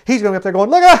relations. He's going to be up there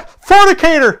going, look at that,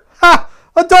 fornicator, ha,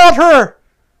 adulterer,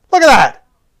 look at that.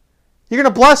 You're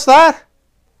going to bless that?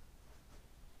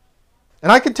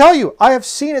 And I can tell you, I have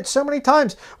seen it so many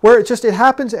times where it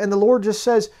happens and the Lord just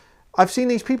says, I've seen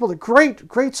these people, the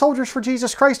great soldiers for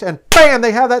Jesus Christ, and bam,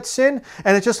 they have that sin,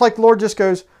 and it's just like the Lord just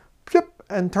goes,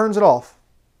 and turns it off.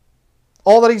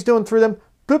 All that he's doing through them,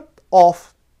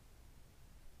 off.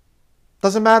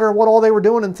 Doesn't matter what all they were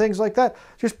doing and things like that.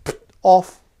 Just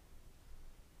off.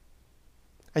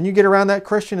 And you get around that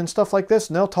Christian and stuff like this,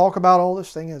 and they'll talk about all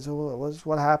this thing as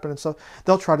what happened and stuff.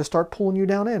 They'll try to start pulling you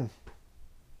down in.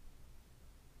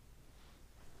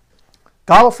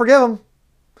 God will forgive them.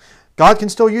 God can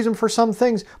still use them for some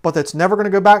things, but that's never going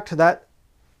to go back to that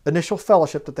initial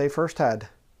fellowship that they first had.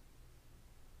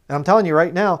 And I'm telling you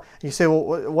right now, you say,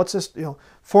 well, what's this?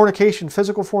 Fornication,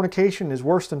 physical fornication is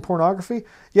worse than pornography?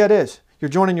 Yeah, it is. You're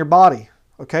joining your body,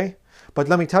 okay? But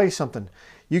let me tell you something.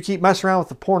 You keep messing around with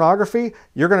the pornography,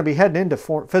 you're going to be heading into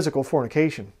physical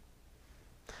fornication.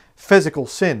 Physical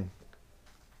sin.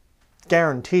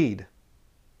 Guaranteed.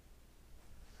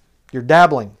 You're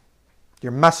dabbling.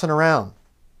 You're messing around.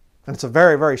 And it's a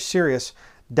very, very serious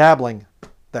dabbling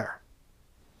there.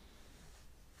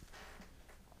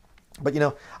 But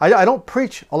I don't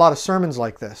preach a lot of sermons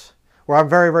like this, where I'm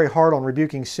very, very hard on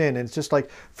rebuking sin. And it's just like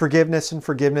forgiveness and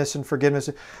forgiveness and forgiveness.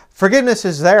 Forgiveness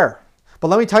is there. But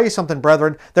let me tell you something,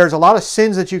 brethren. There's a lot of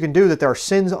sins that you can do that there are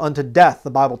sins unto death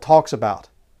the Bible talks about.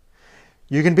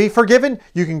 You can be forgiven.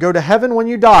 You can go to heaven when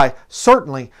you die,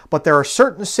 certainly. But there are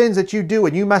certain sins that you do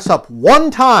and you mess up one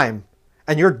time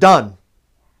and you're done.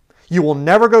 You will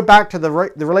never go back to the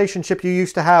relationship you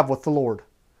used to have with the Lord.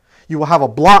 You will have a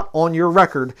blot on your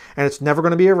record and it's never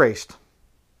going to be erased.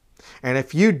 And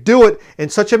if you do it in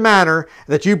such a manner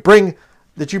that you bring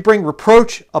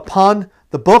reproach upon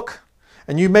the book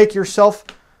and you make yourself,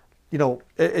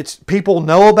 it's people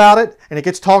know about it and it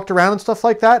gets talked around and stuff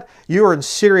like that, you are in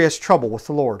serious trouble with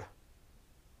the Lord.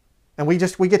 And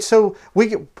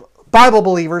Bible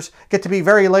believers get to be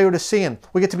very Laodicean.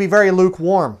 We get to be very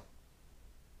lukewarm.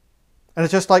 And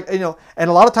it's just like, and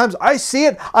a lot of times I see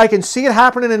it. I can see it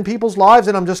happening in people's lives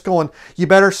and I'm just going, you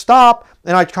better stop.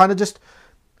 And I try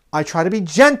to be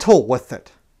gentle with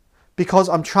it because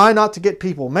I'm trying not to get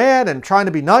people mad and trying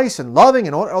to be nice and loving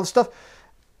and all this stuff.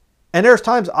 And there's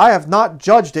times I have not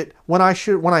judged it when I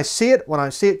see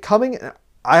it coming,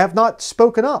 I have not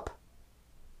spoken up.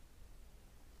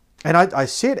 And I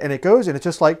see it and it goes, and it's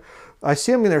just like, I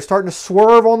see them and they're starting to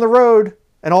swerve on the road,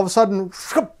 and all of a sudden,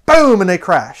 boom, and they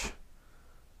crash.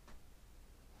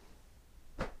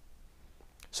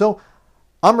 So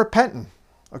I'm repenting,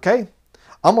 okay?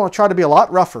 I'm going to try to be a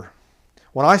lot rougher.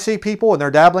 When I see people and they're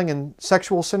dabbling in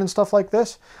sexual sin and stuff like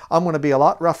this, I'm going to be a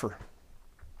lot rougher.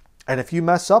 And if you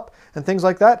mess up and things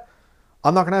like that,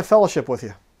 I'm not going to have fellowship with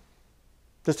you.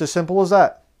 Just as simple as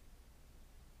that.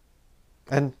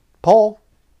 And Paul,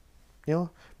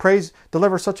 prays,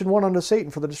 deliver such an one unto Satan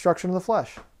for the destruction of the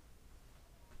flesh.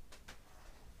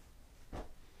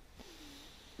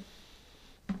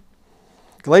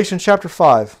 Galatians chapter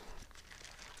 5.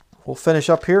 We'll finish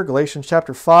up here. Galatians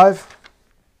chapter 5.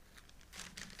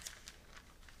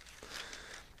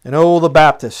 And oh, the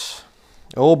Baptists.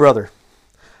 Oh, brother.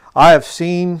 I have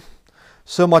seen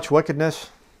so much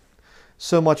wickedness.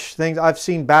 So much things. I've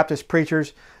seen Baptist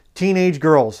preachers, teenage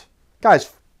girls.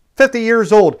 Guys, 50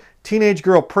 years old. Teenage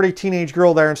girl, pretty teenage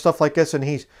girl there and stuff like this. And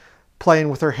he's playing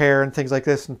with her hair and things like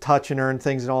this and touching her and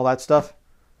things and all that stuff.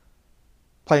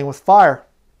 Playing with fire.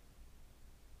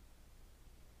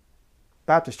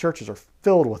 Baptist churches are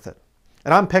filled with it.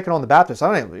 And I'm picking on the Baptists.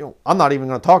 I'm not even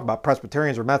going to talk about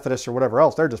Presbyterians or Methodists or whatever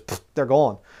else. They're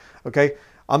gone. Okay?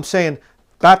 I'm saying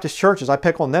Baptist churches, I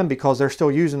pick on them because they're still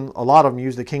a lot of them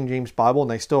use the King James Bible,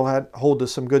 and they still hold to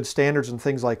some good standards and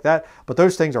things like that. But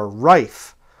those things are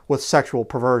rife with sexual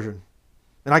perversion.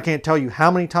 And I can't tell you how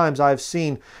many times I've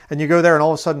seen, and you go there and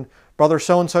all of a sudden, brother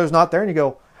so-and-so's not there, and you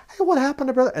go, hey, what happened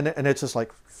to brother? And it's just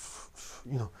like,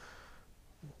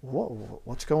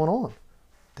 what's going on?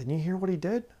 Didn't you hear what he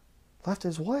did? Left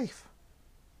his wife.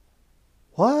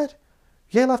 What?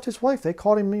 Yeah, left his wife. They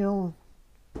caught him,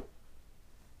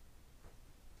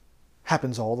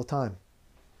 Happens all the time.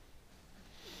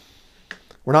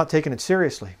 We're not taking it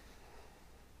seriously.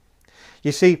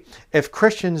 You see, if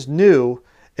Christians knew,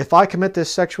 if I commit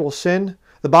this sexual sin,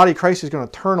 the body of Christ is going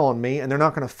to turn on me and they're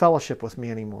not going to fellowship with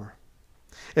me anymore.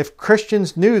 If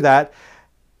Christians knew that,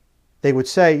 they would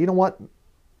say, you know what?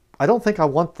 I don't think I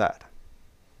want that.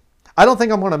 I don't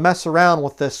think I'm going to mess around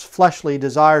with this fleshly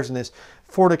desires and this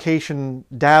fornication,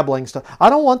 dabbling stuff. I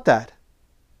don't want that.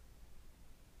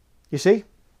 You see?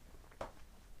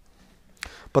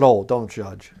 But don't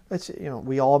judge. It's,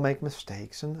 we all make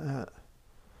mistakes. And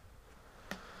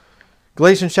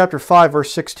Galatians chapter 5,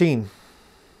 verse 16.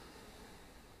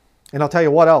 And I'll tell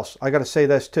you what else. I got to say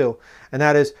this too. And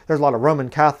that is, there's a lot of Roman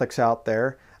Catholics out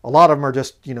there. A lot of them are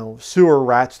just, sewer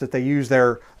rats that they use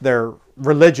their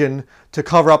religion to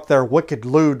cover up their wicked,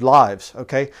 lewd lives,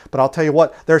 okay? But I'll tell you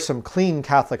what, there's some clean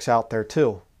Catholics out there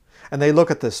too. And they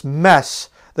look at this mess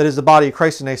that is the body of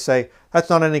Christ and they say, that's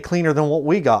not any cleaner than what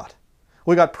we got.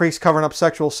 We got priests covering up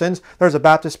sexual sins. There's a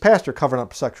Baptist pastor covering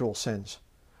up sexual sins.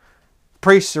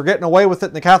 Priests are getting away with it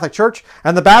in the Catholic Church,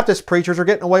 and the Baptist preachers are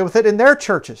getting away with it in their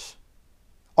churches.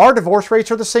 Our divorce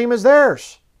rates are the same as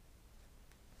theirs.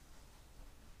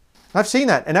 I've seen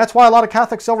that. And that's why a lot of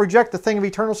Catholics, they'll reject the thing of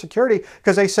eternal security,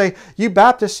 because they say, you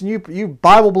Baptists and you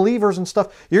Bible believers and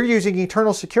stuff, you're using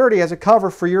eternal security as a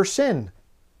cover for your sin.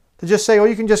 To just say,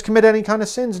 you can just commit any kind of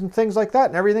sins and things like that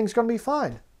and everything's going to be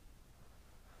fine.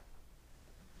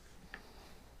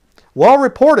 Well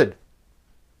reported.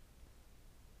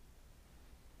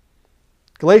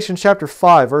 Galatians chapter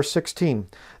 5, verse 16.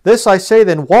 This I say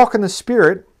then, walk in the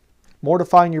Spirit,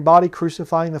 mortifying your body,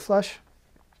 crucifying the flesh.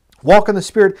 Walk in the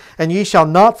Spirit, and ye shall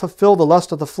not fulfill the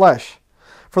lust of the flesh.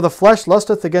 For the flesh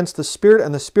lusteth against the Spirit,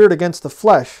 and the Spirit against the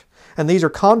flesh. And these are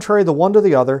contrary the one to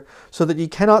the other, so that ye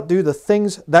cannot do the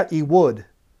things that ye would.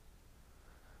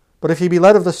 But if ye be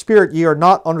led of the Spirit, ye are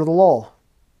not under the law.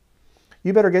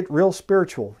 You better get real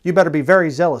spiritual. You better be very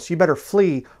zealous. You better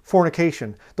flee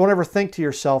fornication. Don't ever think to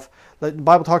yourself, the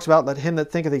Bible talks about, let him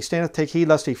that thinketh he standeth take heed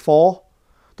lest he fall.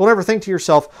 Don't ever think to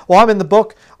yourself, well, I'm in the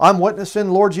book, I'm witnessing,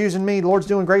 the Lord's using me, the Lord's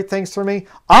doing great things through me.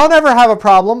 I'll never have a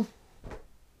problem.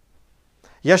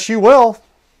 Yes, you will.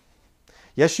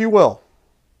 Yes, you will.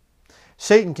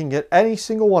 Satan can get any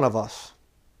single one of us,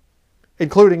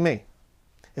 including me,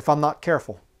 if I'm not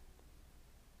careful.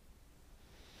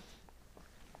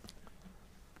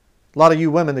 A lot of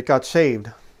you women that got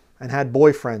saved and had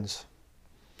boyfriends,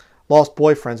 lost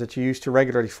boyfriends that you used to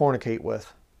regularly fornicate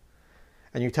with.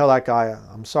 And you tell that guy,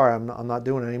 I'm sorry, I'm not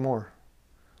doing it anymore.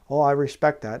 Oh, I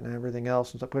respect that and everything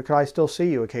else. But could I still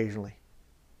see you occasionally?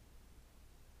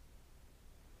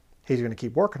 He's going to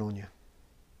keep working on you.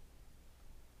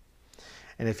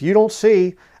 And if you don't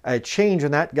see a change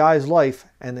in that guy's life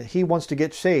and that he wants to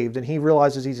get saved and he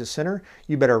realizes he's a sinner,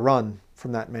 you better run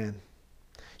from that man.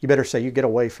 you better say, you get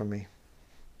away from me.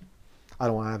 I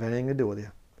don't want to have anything to do with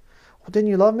you. Well, didn't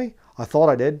you love me? I thought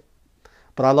I did.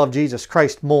 But I love Jesus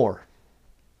Christ more.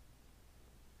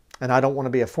 And I don't want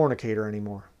to be a fornicator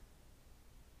anymore.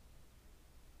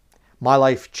 My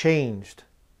life changed.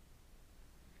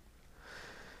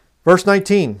 Verse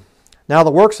 19. Now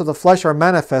the works of the flesh are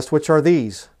manifest, which are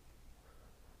these.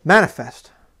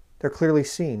 Manifest. They're clearly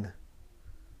seen.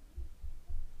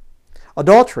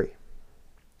 Adultery,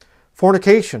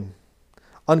 fornication,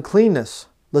 uncleanness,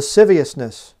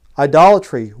 lasciviousness,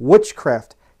 idolatry,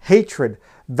 witchcraft, hatred,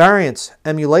 variance,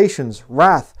 emulations,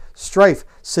 wrath, strife,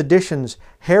 seditions,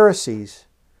 heresies,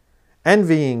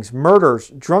 envyings, murders,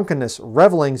 drunkenness,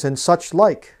 revelings, and such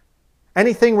like.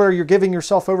 Anything where you're giving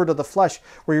yourself over to the flesh,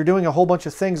 where you're doing a whole bunch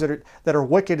of things that are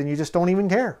wicked and you just don't even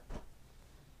care.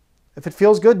 If it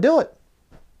feels good, do it.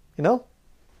 You know?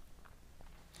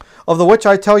 Of the which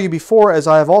I tell you before, as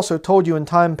I have also told you in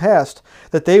time past,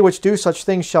 that they which do such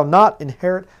things shall not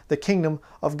inherit the kingdom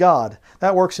of God.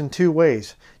 That works in two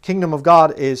ways. Kingdom of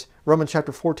God is, Romans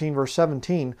chapter 14, verse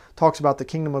 17, talks about the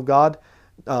kingdom of God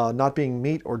not being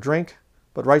meat or drink,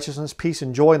 but righteousness, peace,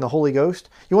 and joy in the Holy Ghost.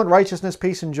 You want righteousness,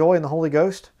 peace, and joy in the Holy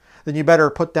Ghost? Then you better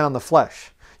put down the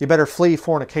flesh. You better flee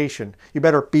fornication. You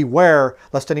better beware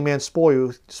lest any man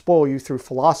spoil you through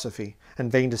philosophy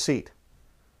and vain deceit.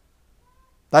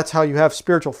 That's how you have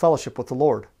spiritual fellowship with the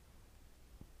Lord.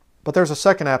 But there's a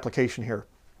second application here.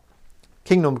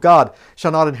 Kingdom of God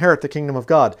shall not inherit the kingdom of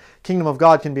God. Kingdom of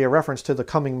God can be a reference to the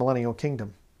coming millennial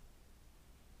kingdom.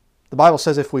 The Bible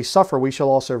says if we suffer, we shall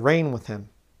also reign with him.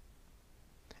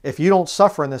 If you don't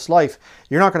suffer in this life,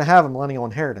 you're not going to have a millennial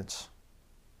inheritance.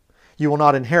 You will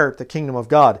not inherit the kingdom of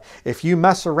God. If you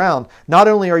mess around, not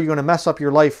only are you going to mess up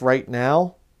your life right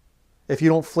now, if you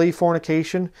don't flee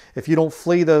fornication, if you don't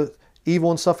flee the evil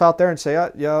and stuff out there and say,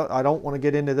 yeah, I don't want to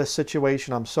get into this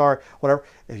situation, I'm sorry, whatever.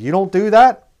 If you don't do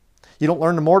that, you don't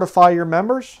learn to mortify your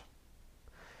members,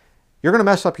 you're going to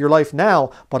mess up your life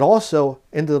now, but also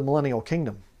into the millennial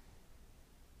kingdom.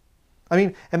 I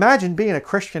mean, imagine being a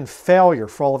Christian failure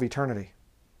for all of eternity.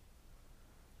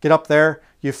 Get up there,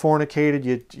 you fornicated,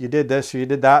 you did this, or you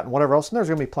did that, and whatever else, and there's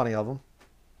going to be plenty of them.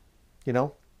 You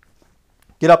know?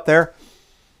 Get up there,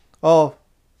 where's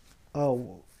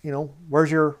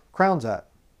your crowns at?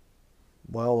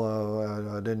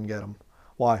 Well, I didn't get them.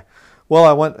 Why? Well,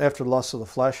 I went after the lust of the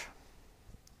flesh.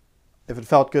 If it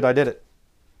felt good, I did it.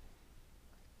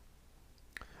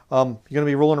 You're going to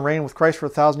be ruling and reigning with Christ for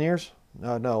 1,000 years?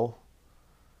 No.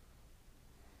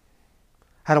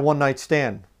 Had a one-night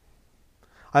stand.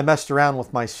 I messed around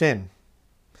with my sin.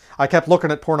 I kept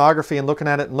looking at pornography and looking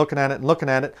at it and looking at it and looking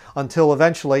at it until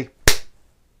eventually,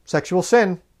 sexual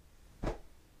sin.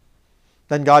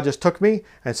 Then God just took me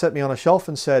and set me on a shelf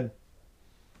and said,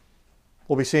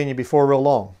 we'll be seeing you before real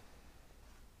long.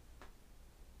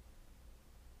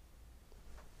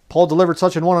 Paul delivered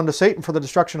such an one unto Satan for the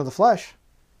destruction of the flesh.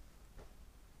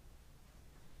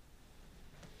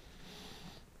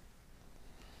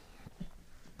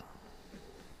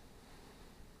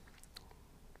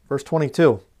 Verse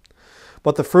 22.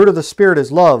 But the fruit of the Spirit is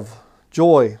love,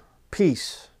 joy,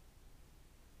 peace,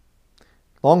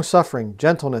 long-suffering,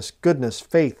 gentleness, goodness,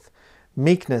 faith,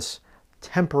 meekness,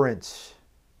 temperance.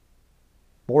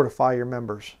 Mortify your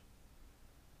members.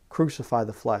 Crucify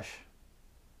the flesh.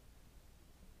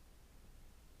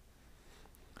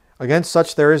 Against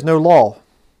such there is no law.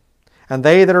 And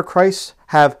they that are Christ's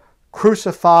have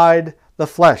crucified the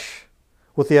flesh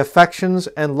with the affections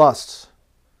and lusts.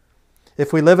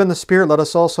 If we live in the Spirit, let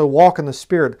us also walk in the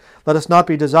Spirit. Let us not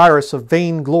be desirous of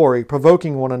vain glory,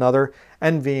 provoking one another,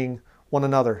 envying one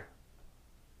another.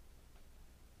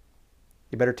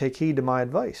 You better take heed to my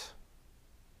advice.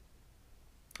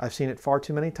 I've seen it far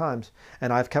too many times,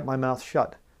 and I've kept my mouth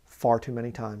shut far too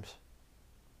many times.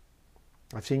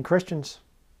 I've seen Christians,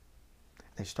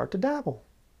 they start to dabble.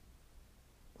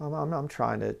 I'm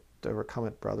trying to overcome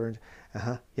it, brother.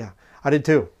 Yeah, I did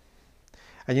too.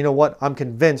 And you know what? I'm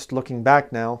convinced, looking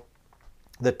back now,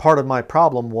 that part of my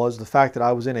problem was the fact that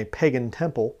I was in a pagan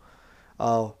temple,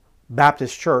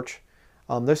 Baptist church.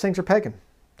 Those things are pagan.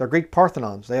 They're Greek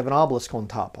Parthenons. They have an obelisk on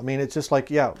top. I mean, it's just like,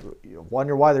 yeah, you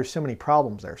wonder why there's so many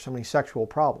problems there, so many sexual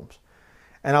problems.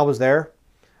 And I was there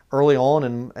early on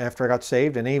and after I got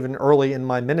saved, and even early in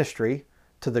my ministry,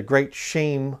 to the great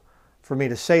shame for me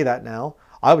to say that now,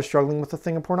 I was struggling with the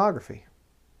thing of pornography.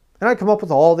 And I'd come up with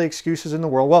all the excuses in the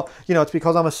world. Well, it's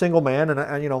because I'm a single man, and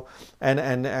I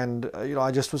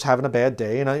just was having a bad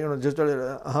day, and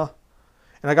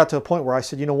And I got to a point where I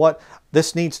said, you know what,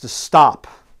 this needs to stop,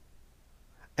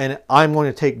 and I'm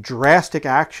going to take drastic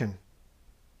action.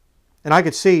 And I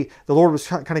could see the Lord was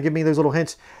kind of giving me those little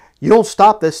hints. You don't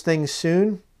stop this thing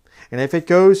soon, and if it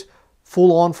goes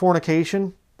full-on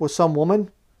fornication with some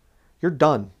woman, you're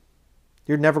done.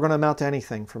 You're never going to amount to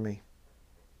anything for me.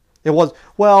 It was,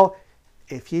 well,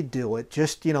 if you do it,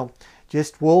 just,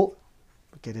 we'll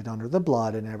get it under the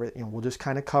blood and everything. We'll just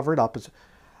kind of cover it up.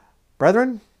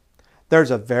 Brethren,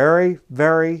 there's a very,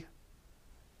 very,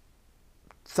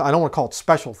 I don't want to call it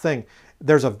special thing.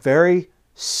 There's a very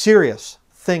serious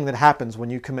thing that happens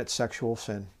when you commit sexual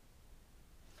sin.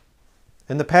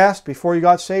 In the past, before you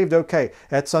got saved, okay,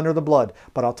 that's under the blood.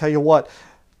 But I'll tell you what,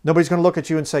 nobody's going to look at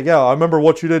you and say, yeah, I remember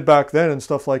what you did back then and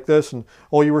stuff like this, and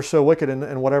oh, you were so wicked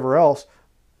and whatever else.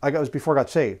 It was before I got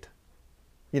saved.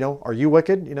 Are you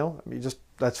wicked?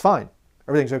 That's fine.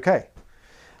 Everything's okay.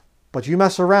 But you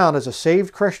mess around as a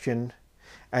saved Christian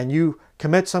and you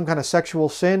commit some kind of sexual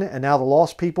sin, and now the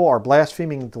lost people are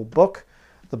blaspheming the book,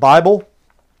 the Bible.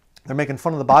 They're making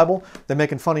fun of the Bible. They're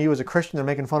making fun of you as a Christian. They're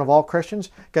making fun of all Christians.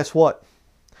 Guess what?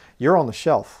 You're on the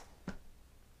shelf.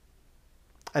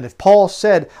 And if Paul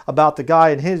said about the guy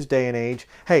in his day and age,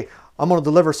 hey, I'm going to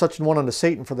deliver such an one unto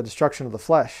Satan for the destruction of the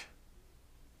flesh.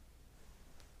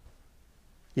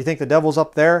 You think the devil's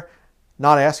up there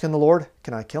not asking the Lord,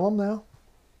 can I kill him now?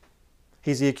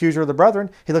 He's the accuser of the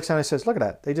brethren. He looks down and says, look at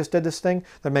that. They just did this thing.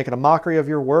 They're making a mockery of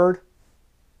your word.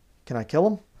 Can I kill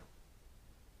him?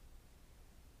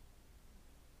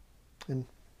 And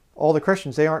all the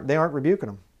Christians, they aren't rebuking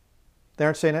him. They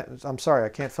aren't saying, I'm sorry, I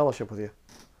can't fellowship with you.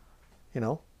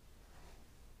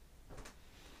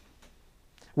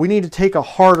 We need to take a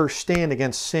harder stand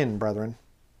against sin, brethren.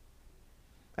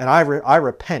 And I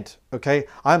repent, okay?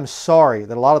 I'm sorry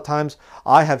that a lot of times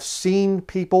I have seen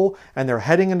people and they're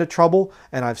heading into trouble,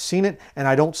 and I've seen it and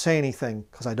I don't say anything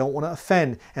because I don't want to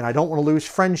offend, and I don't want to lose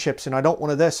friendships, and I don't want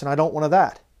to this and I don't want to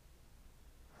that.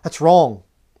 That's wrong.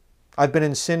 I've been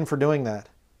in sin for doing that.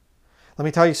 Let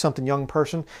me tell you something, young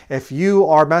person. If you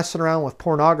are messing around with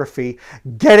pornography,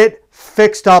 get it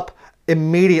fixed up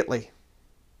immediately.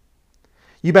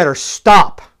 You better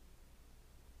stop.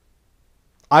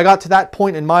 I got to that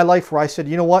point in my life where I said,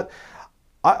 you know what?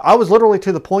 I was literally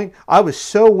to the point, I was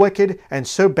so wicked and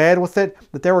so bad with it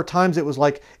that there were times it was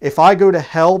like, if I go to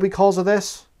hell because of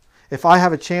this, if I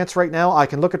have a chance right now, I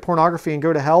can look at pornography and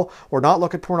go to hell, or not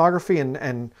look at pornography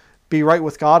and be right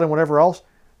with God and whatever else.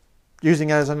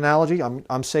 Using it as an analogy,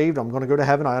 I'm saved, I'm going to go to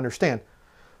heaven, I understand.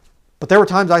 But there were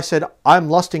times I said, I'm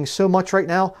lusting so much right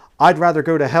now, I'd rather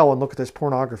go to hell and look at this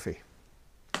pornography.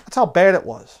 That's how bad it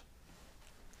was.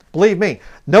 Believe me,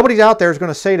 nobody out there is going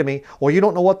to say to me, well, you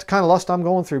don't know what kind of lust I'm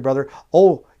going through, brother.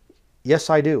 Oh, yes,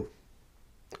 I do.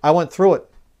 I went through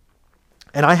it.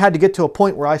 And I had to get to a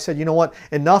point where I said, you know what?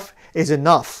 Enough is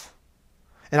enough.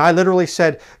 And I literally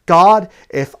said, God,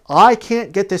 if I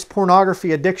can't get this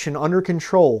pornography addiction under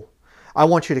control, I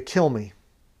want you to kill me.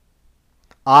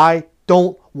 I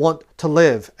don't want to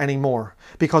live anymore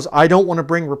because I don't want to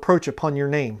bring reproach upon your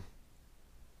name.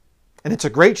 And it's a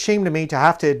great shame to me to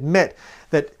have to admit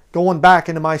that going back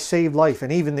into my saved life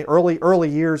and even the early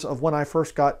years of when I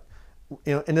first got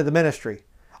into the ministry,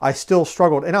 I still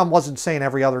struggled. And I wasn't saying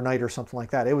every other night or something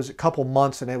like that. It was a couple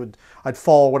months and I'd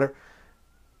fall, whatever.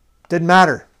 Didn't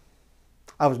matter.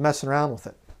 I was messing around with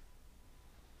it.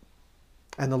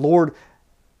 And the Lord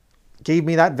gave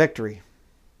me that victory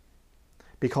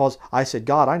because I said,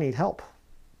 God, I need help.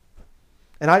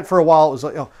 And for a while it was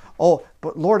like, oh,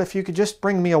 but Lord, if you could just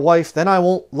bring me a wife, then I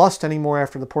won't lust anymore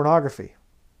after the pornography.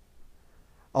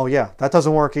 Oh yeah, that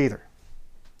doesn't work either.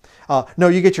 No,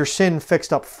 you get your sin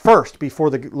fixed up first before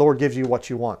the Lord gives you what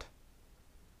you want.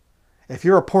 If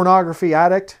you're a pornography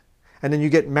addict and then you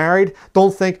get married,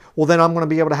 don't think, well, then I'm going to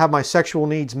be able to have my sexual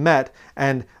needs met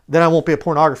and then I won't be a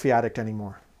pornography addict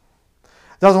anymore.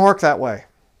 It doesn't work that way.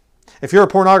 If you're a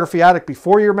pornography addict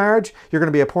before your marriage, you're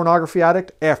going to be a pornography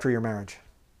addict after your marriage.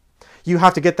 You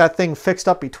have to get that thing fixed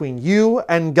up between you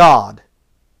and God.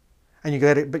 And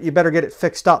you better get it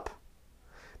fixed up.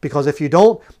 Because if you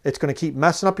don't, it's going to keep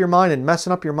messing up your mind and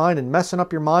messing up your mind and messing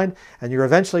up your mind. And you're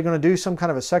eventually going to do some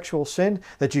kind of a sexual sin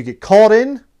that you get caught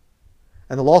in.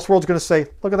 And the lost world's going to say,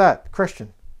 look at that,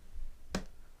 Christian. And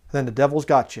then the devil's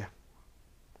got you.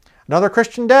 Another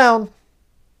Christian down.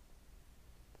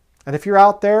 And if you're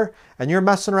out there and you're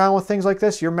messing around with things like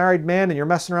this, you're a married man and you're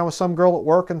messing around with some girl at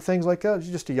work and things like that,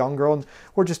 you're just a young girl and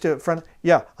we're just a friend.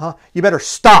 Yeah, you better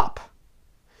stop.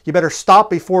 You better stop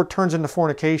before it turns into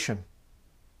fornication.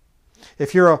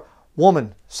 If you're a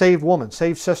woman, saved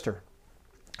sister,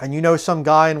 and you know some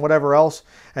guy and whatever else,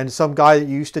 and some guy that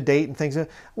you used to date and things,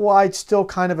 well, I'd still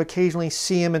kind of occasionally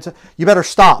see him. And so, you better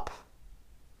stop.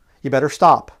 You better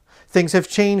stop. Things have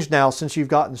changed now since you've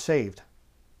gotten saved.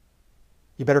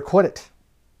 You better quit it.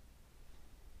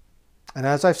 And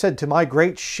as I've said, to my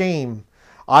great shame,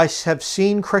 I have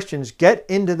seen Christians get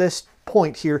into this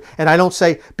point here, and I don't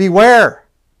say, beware,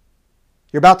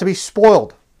 you're about to be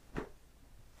spoiled.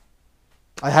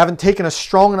 I haven't taken a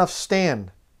strong enough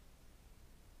stand.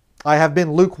 I have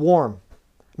been lukewarm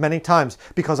many times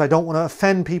because I don't want to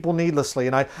offend people needlessly,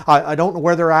 and I don't know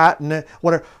where they're at and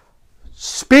whatever.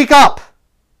 Speak up!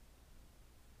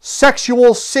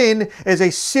 Sexual sin is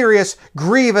a serious,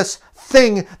 grievous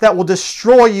thing that will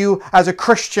destroy you as a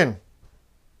Christian.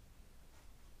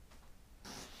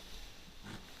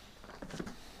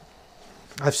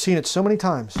 I've seen it so many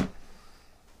times.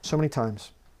 So many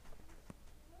times.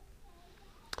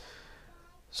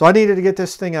 So I needed to get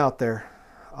this thing out there.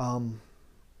 And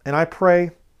I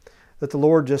pray that the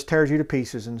Lord just tears you to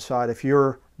pieces inside if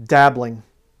you're dabbling.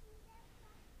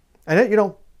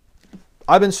 And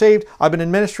I've been saved. I've been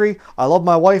in ministry. I love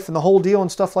my wife and the whole deal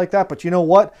and stuff like that. But you know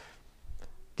what?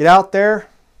 Get out there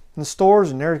in the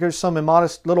stores and there goes some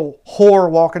immodest little whore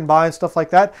walking by and stuff like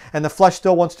that. And the flesh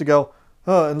still wants to go,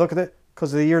 oh, and look at it.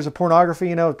 Because of the years of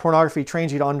pornography, pornography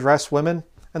trains you to undress women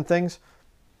and things.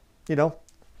 The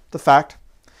fact.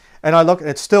 And I look and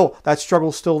it's still, that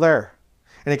struggle's still there.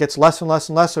 And it gets less and less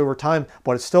and less over time,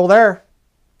 but it's still there.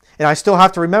 And I still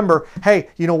have to remember, hey,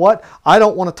 you know what? I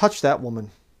don't want to touch that woman.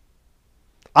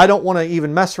 I don't want to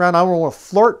even mess around. I don't want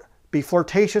to be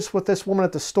flirtatious with this woman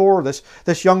at the store,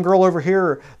 this young girl over here,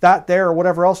 or that there, or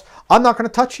whatever else. I'm not going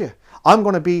to touch you. I'm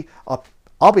going to be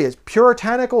I'll be as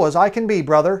puritanical as I can be,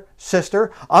 brother,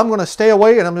 sister. I'm going to stay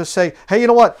away and I'm going to say, hey, you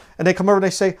know what? And they come over and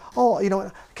they say, oh,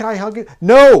 can I hug you?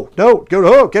 No,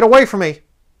 get away from me.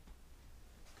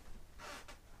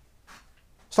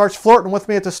 Starts flirting with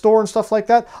me at the store and stuff like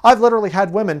that. I've literally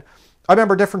had women. I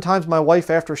remember different times my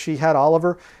wife, after she had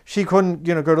Oliver, she couldn't,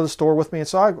 go to the store with me. And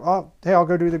so hey, I'll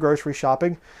go do the grocery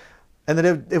shopping. And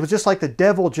then it was just like the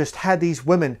devil just had these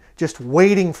women just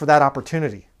waiting for that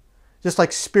opportunity. Just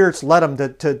like spirits led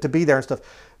them to be there and stuff.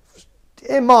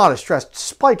 Immodest dressed,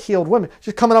 spike-heeled women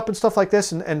just coming up and stuff like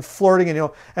this and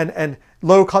flirting and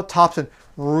low-cut tops and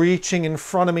reaching in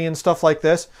front of me and stuff like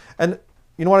this. And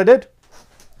you know what I did?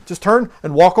 Just turn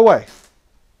and walk away.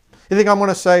 You think I'm going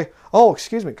to say, oh,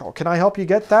 excuse me, can I help you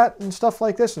get that and stuff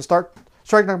like this and start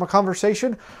striking up a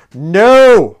conversation?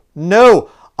 No,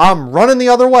 I'm running the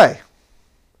other way.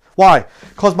 Why?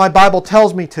 Because my Bible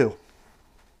tells me to.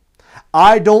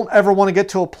 I don't ever want to get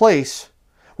to a place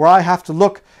where I have to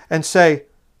look and say,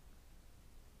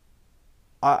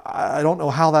 I don't know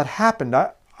how that happened.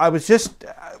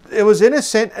 It was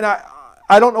innocent and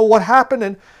I don't know what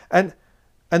happened and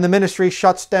the ministry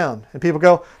shuts down and people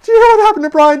go, do you know what happened to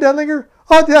Brian Denlinger?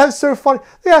 Oh, that's so funny.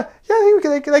 Yeah,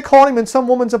 they caught him in some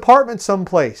woman's apartment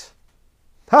someplace.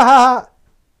 Ha ha ha.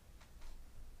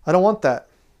 I don't want that.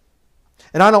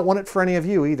 And I don't want it for any of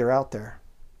you either out there.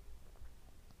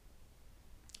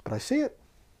 But I see it.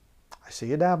 I see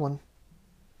you dabbling.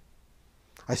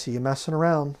 I see you messing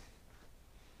around.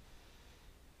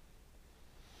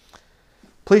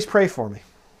 Please pray for me.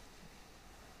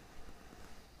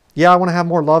 Yeah, I want to have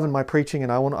more love in my preaching,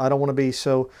 and I don't want to be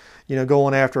so,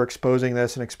 going after exposing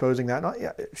this and exposing that. No,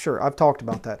 yeah, sure, I've talked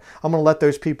about that. I'm going to let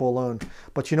those people alone.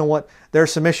 But you know what? There are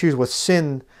some issues with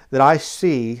sin that I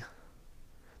see,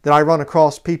 that I run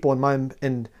across people in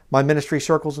my ministry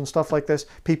circles and stuff like this.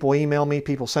 People email me,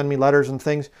 people send me letters and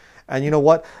things. And you know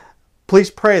what? Please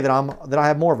pray that I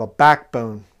have more of a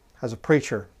backbone as a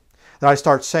preacher. That I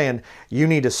start saying, you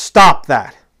need to stop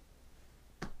that.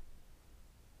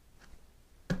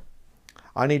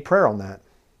 I need prayer on that.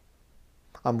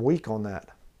 I'm weak on that.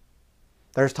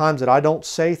 There's times that I don't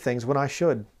say things when I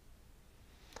should.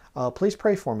 Please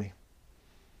pray for me.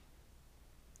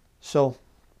 So,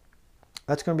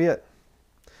 that's going to be it.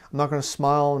 I'm not going to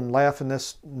smile and laugh in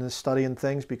this study and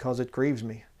things because it grieves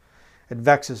me. It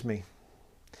vexes me.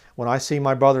 When I see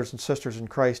my brothers and sisters in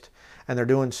Christ and they're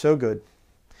doing so good,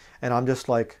 and I'm just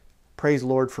like, praise the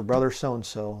Lord for brother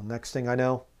so-and-so. Next thing I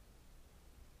know,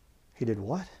 he did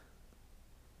what?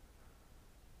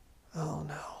 Oh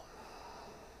no.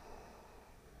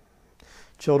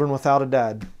 Children without a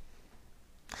dad.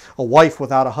 A wife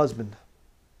without a husband.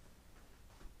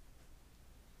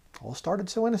 All started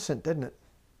so innocent, didn't it?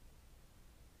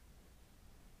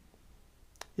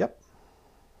 Yep.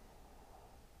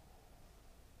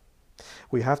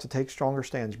 We have to take stronger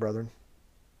stands, brethren.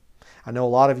 I know a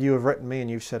lot of you have written me and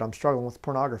you've said, I'm struggling with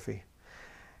pornography.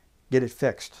 Get it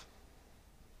fixed.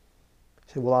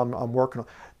 Say, well, I'm working on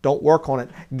it. Don't work on it.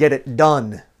 Get it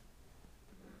done.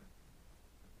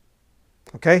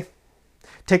 Okay?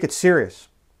 Take it serious.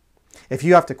 If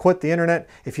you have to quit the internet,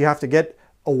 if you have to get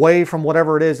away from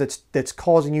whatever it is that's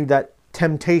causing you that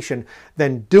temptation,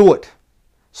 then do it.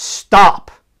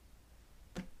 Stop.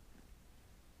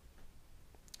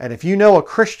 And if you know a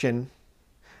Christian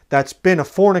that's been a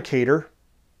fornicator,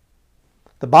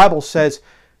 the Bible says,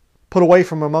 put away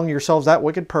from among yourselves that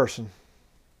wicked person.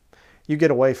 You get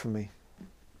away from me.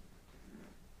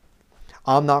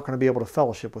 I'm not going to be able to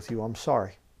fellowship with you. I'm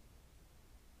sorry.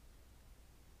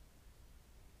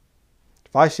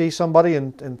 If I see somebody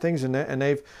and things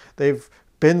and they've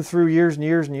been through years and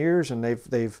years and years, and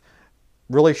they've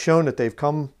really shown that they've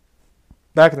come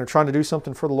back and they're trying to do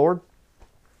something for the Lord,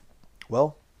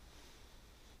 well,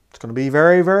 it's going to be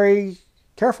very, very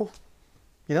careful.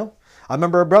 You know, I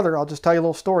remember a brother, I'll just tell you a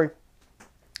little story.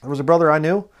 There was a brother I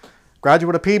knew,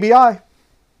 graduate of PBI,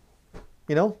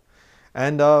 you know,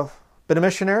 and been a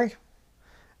missionary,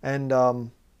 and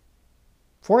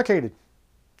fornicated,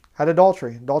 had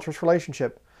adulterous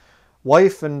relationship.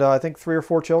 Wife and I think 3 or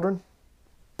 4 children.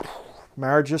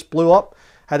 Marriage just blew up.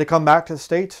 Had to come back to the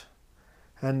States.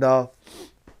 And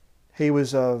he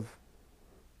was, you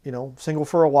know, single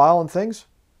for a while and things.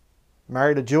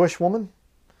 Married a Jewish woman.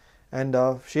 And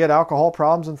she had alcohol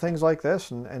problems and things like this.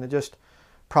 And it just,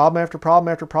 problem after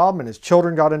problem after problem. And his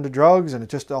children got into drugs. And it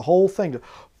just, the whole thing, just,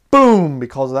 boom,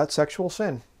 because of that sexual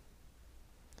sin.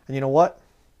 And you know what?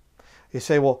 You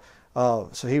say, well,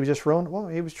 so he was just ruined? Well,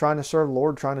 he was trying to serve the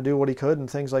Lord, trying to do what he could and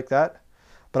things like that.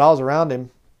 But I was around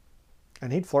him,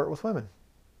 and he'd flirt with women.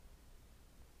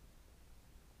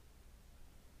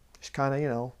 Just kind of, you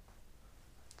know,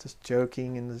 just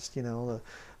joking and just, you know, the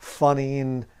funny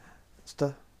and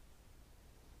stuff.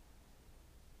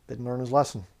 Didn't learn his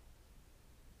lesson.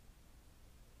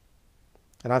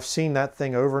 And I've seen that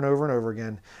thing over and over and over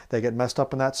again. They get messed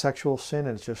up in that sexual sin,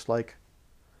 and it's just like,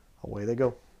 away they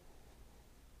go.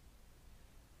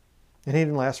 And he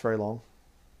didn't last very long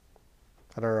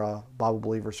at our Bible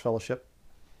Believers Fellowship.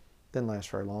 Didn't last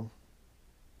very long.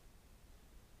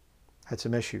 Had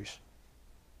some issues.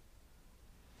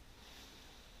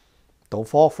 Don't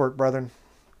fall for it, brethren.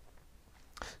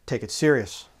 Take it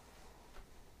serious.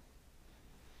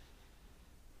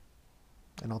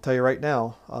 And I'll tell you right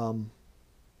now,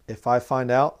 if I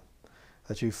find out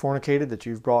that you've fornicated, that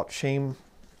you've brought shame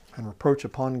and reproach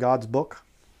upon God's book,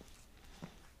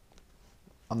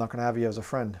 I'm not going to have you as a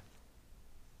friend.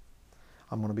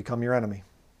 I'm going to become your enemy.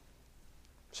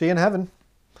 See you in heaven.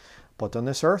 But on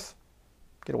this earth,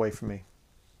 get away from me.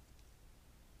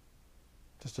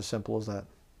 Just as simple as that.